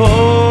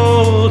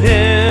behold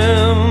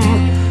him,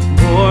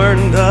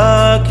 born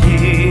the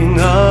King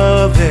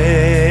of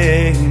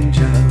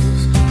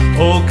angels.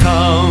 Oh,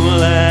 come,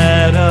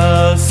 let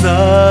us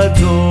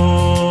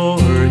adore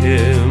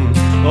him.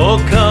 Oh,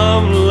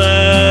 come,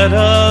 let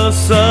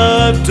us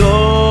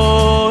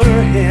adore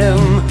him.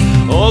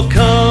 Oh,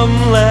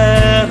 come,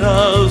 let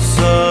us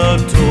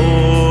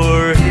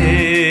adore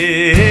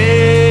him.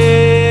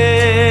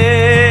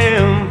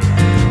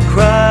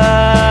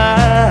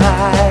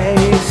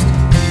 Christ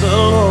the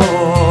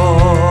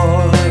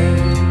Lord.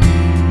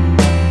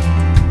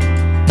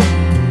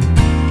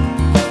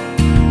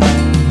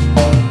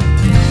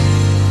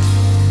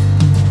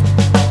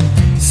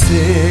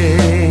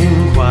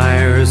 Sing,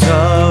 choirs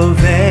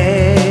of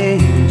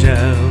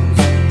angels,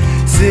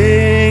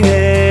 sing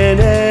in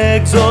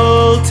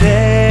exultation.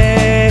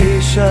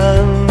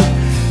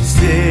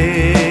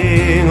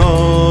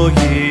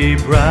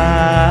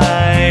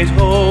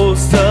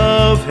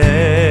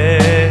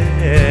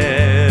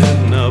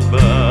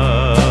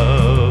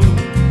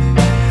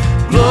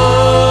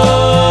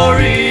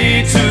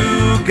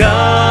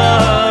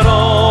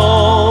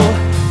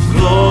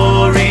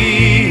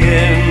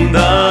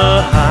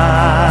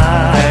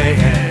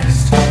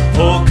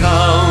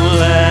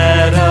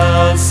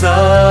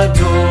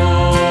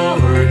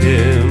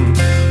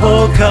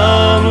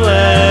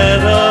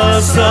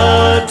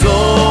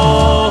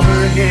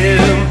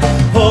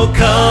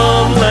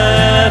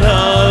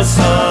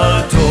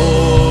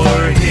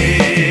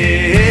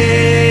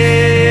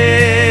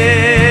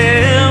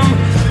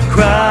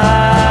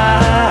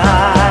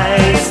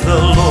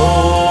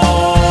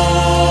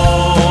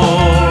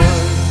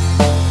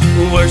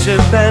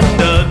 worship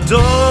and adore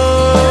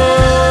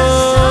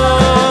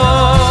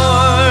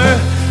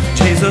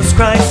Jesus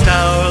Christ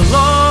our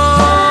Lord.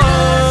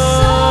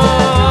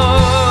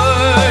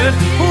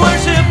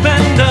 Worship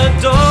and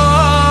adore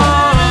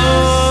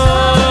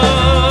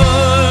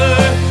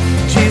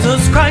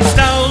Jesus Christ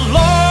our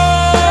Lord.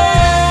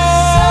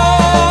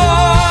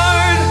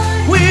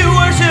 We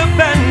worship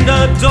and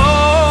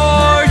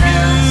adore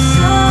you.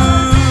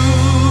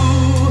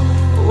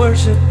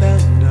 Worship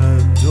and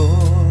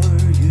adore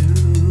you.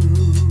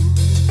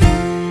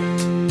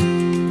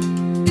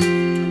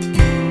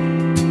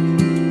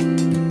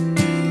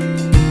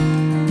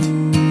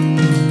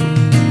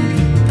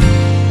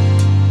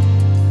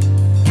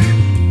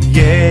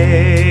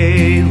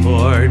 Yea,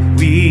 Lord,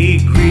 we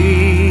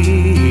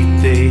greet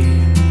thee,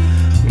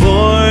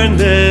 born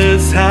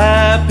this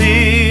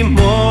happy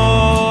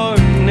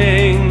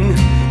morning.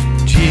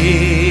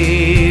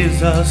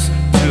 Jesus,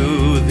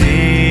 to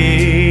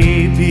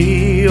thee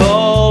be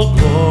all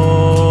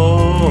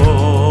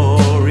glory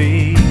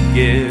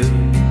give.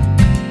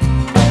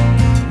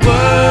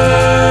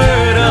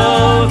 Word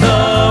of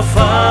the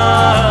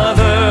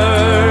Father,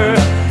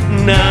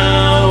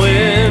 now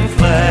in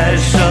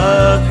flesh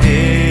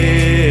appearing.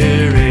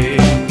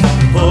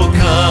 Oh,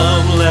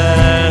 come,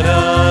 let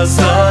us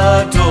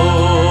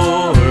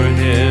adore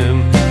him.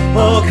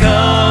 Oh,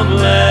 come,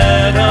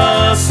 let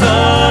us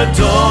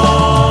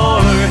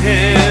adore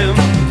him.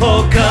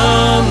 Oh,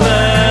 come,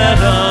 let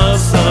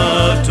us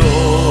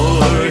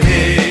adore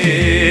him.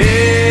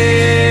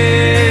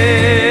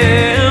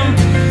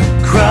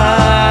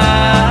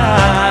 Christ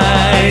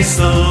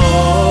the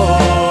Lord.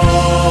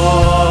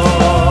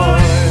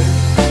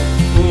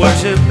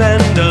 Worship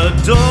and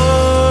adore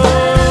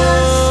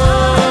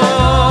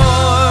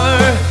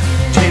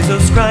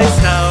Jesus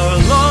Christ our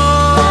Lord.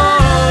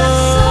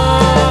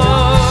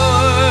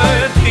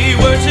 We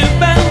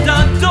worship and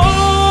adore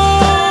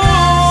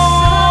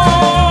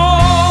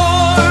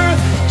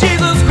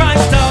Jesus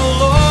Christ our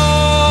Lord.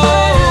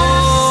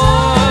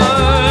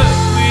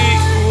 We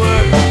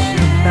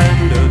worship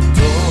and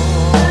adore.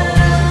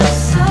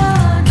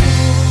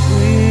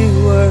 We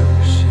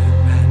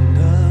worship and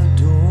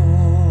adore.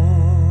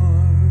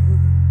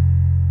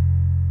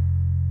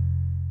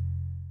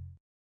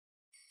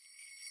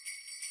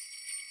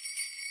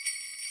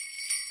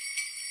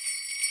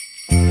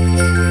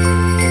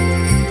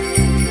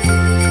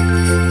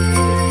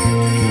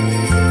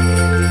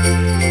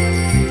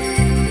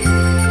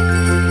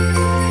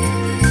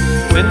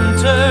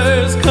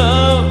 Winters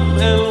come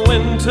and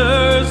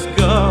winters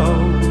go,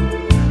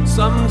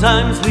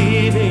 sometimes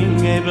leaving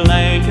a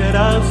blanket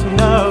of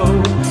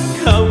snow,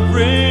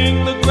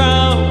 covering the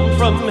ground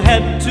from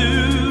head to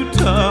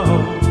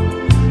toe.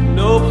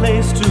 No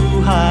place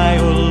too high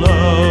or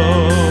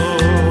low.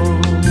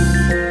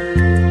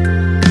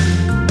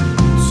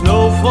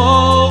 Snow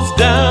falls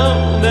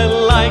down and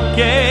like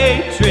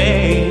a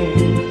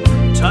train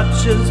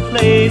touches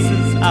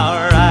places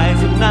our eyes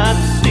have not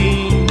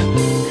seen,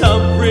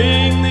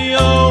 covering the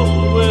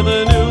old with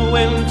a new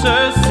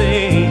winter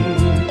scene,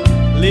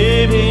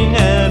 leaving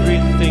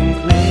everything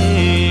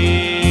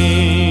clean.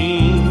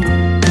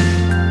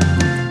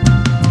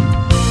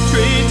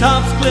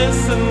 Treetops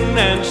glisten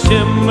and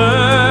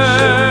shimmer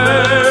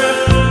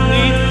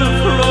beneath the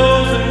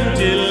frozen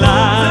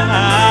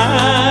delight,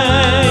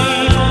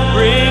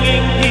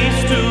 bringing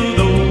peace to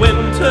the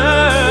winter,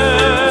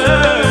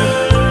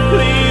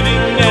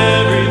 leaving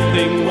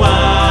everything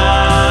white.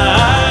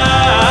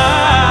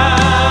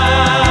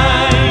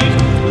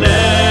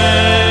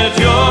 Let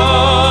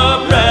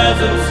your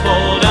presence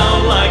fall down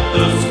like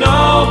the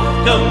snow,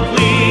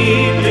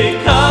 completely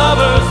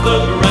covers the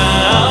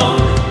ground.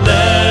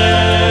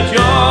 Let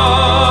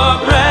your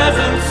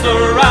presence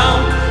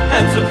surround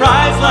and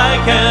surprise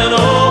like an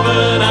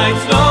overnight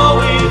snow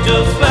we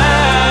just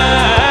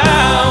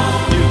found.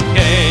 You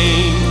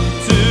came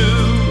to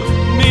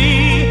me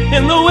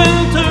in the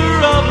winter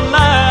of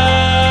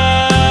life,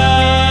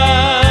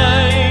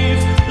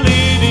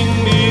 leaving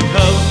me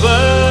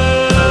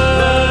covered,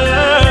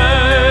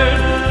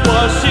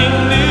 washing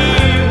me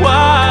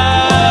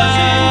white.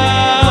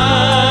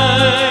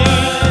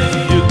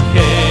 You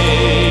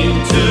came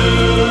to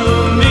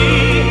me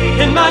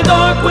in my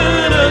dark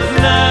winter's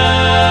night,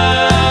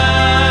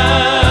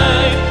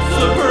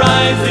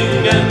 surprising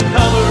and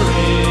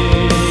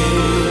covering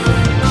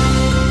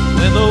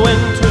with the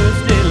winter's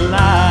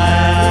delight.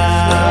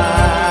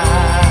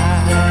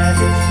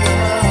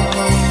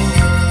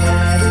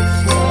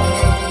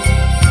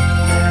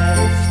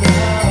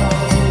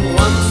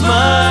 Once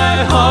my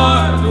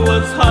heart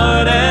was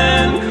hard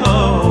and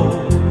cold,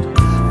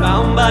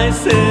 bound by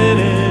sin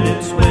in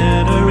its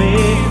wintry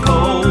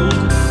cold.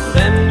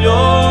 Then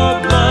your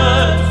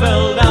blood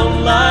fell down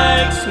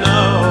like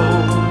snow,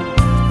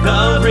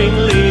 covering,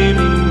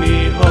 leaving me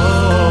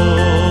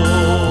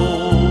whole.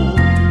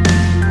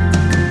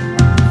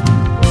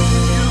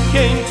 You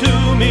came to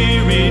me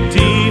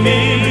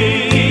redeeming,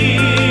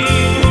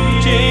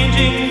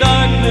 changing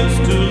darkness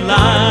to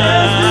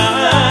light.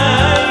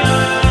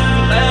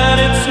 Let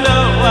it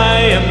snow, I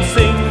am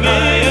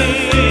singing,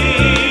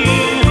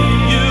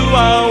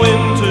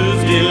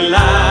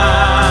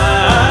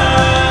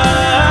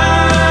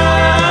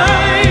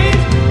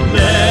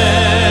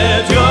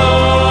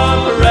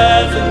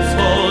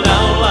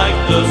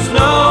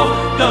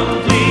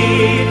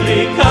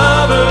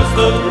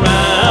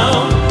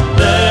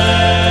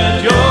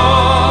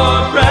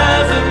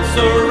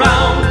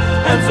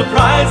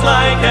 rise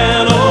like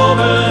an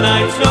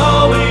overnight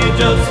snow we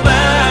just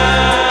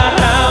found.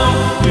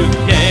 You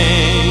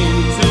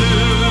came to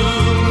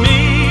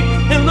me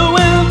in the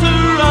winter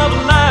of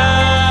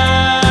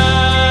life,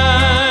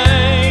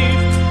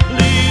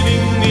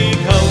 leaving me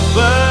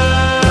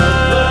covered,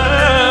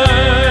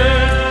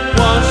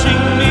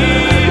 washing me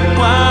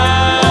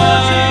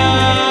white.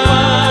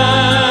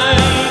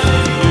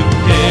 You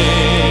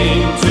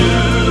came to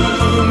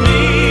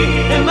me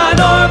in my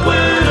dark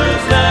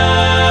winter's night,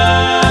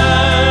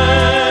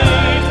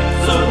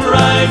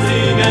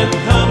 surprising and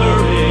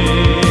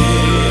covering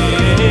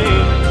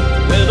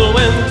with a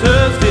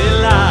winter's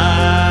delight.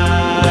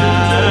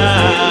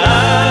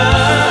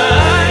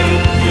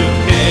 You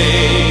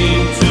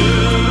came to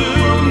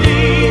me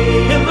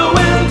in the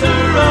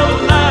winter of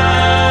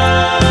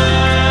life,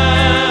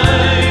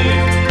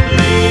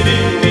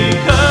 leaving me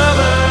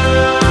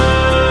covered,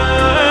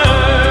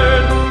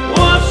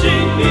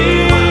 washing me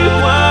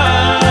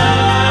white.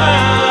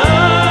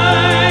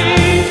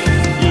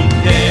 You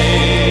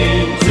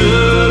came to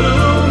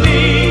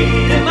me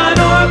in my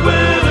dark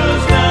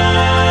winter's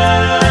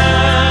night,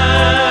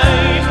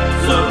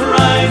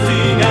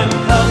 surprising and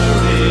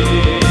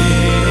coloring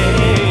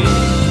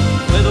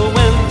with a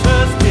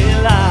winter's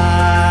delight.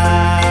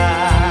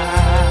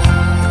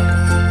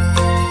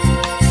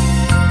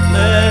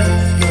 Let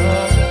us go.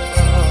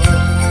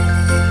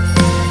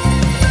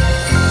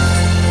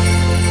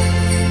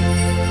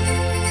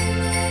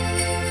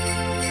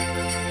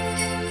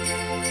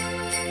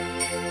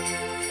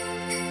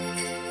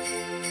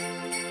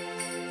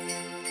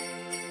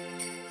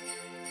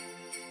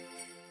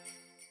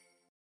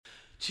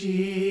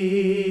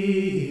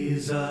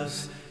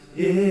 Jesus,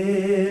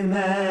 Emmanuel,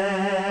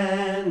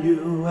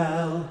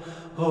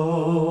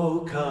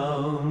 oh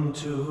come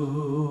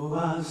to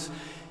us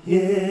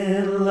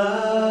in love.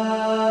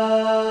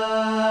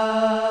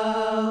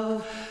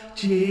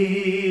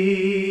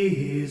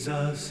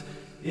 Jesus,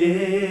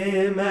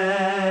 Emmanuel,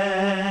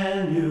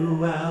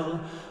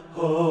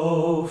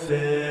 oh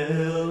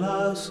fill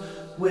us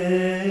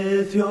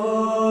with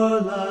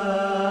your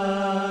love.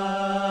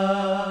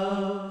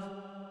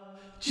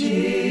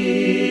 Jesus,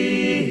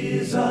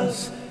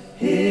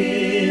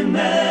 Emmanuel,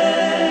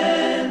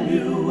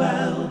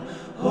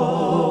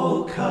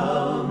 oh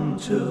come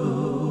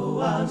to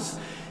us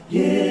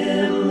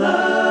in love.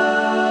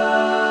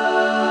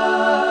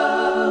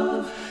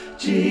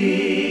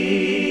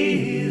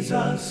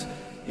 Jesus,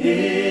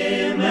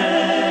 Emmanuel,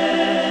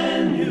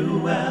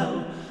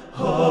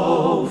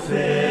 oh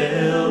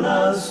fill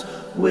us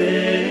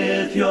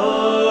with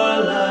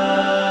your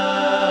love.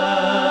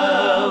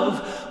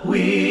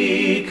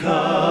 We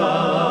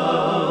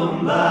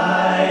come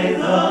by the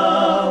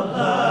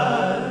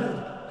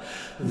blood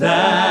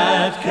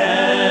that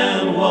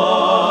can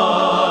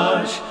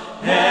wash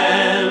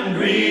and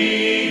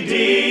redeem,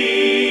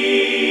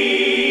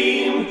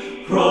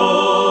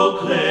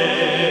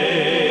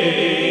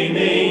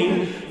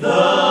 proclaiming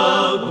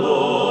the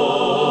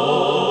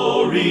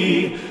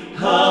glory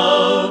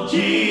of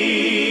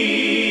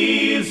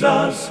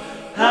Jesus,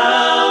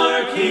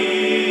 our King.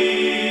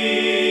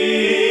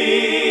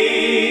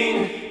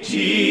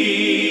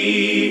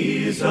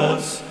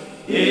 Jesus,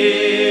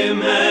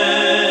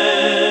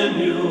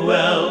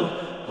 Emmanuel,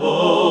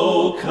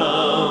 oh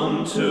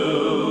come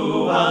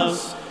to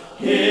us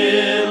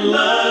in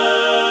love.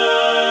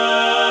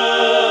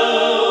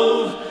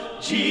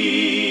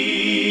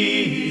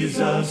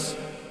 Jesus,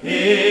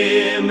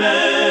 Emmanuel,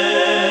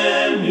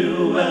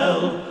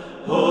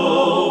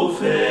 oh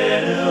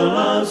fill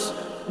us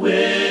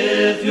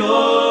with your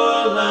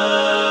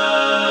love.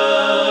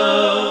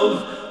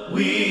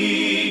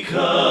 We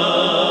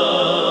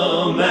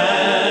come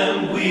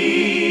and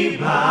we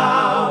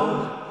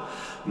bow,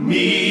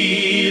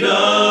 meet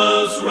us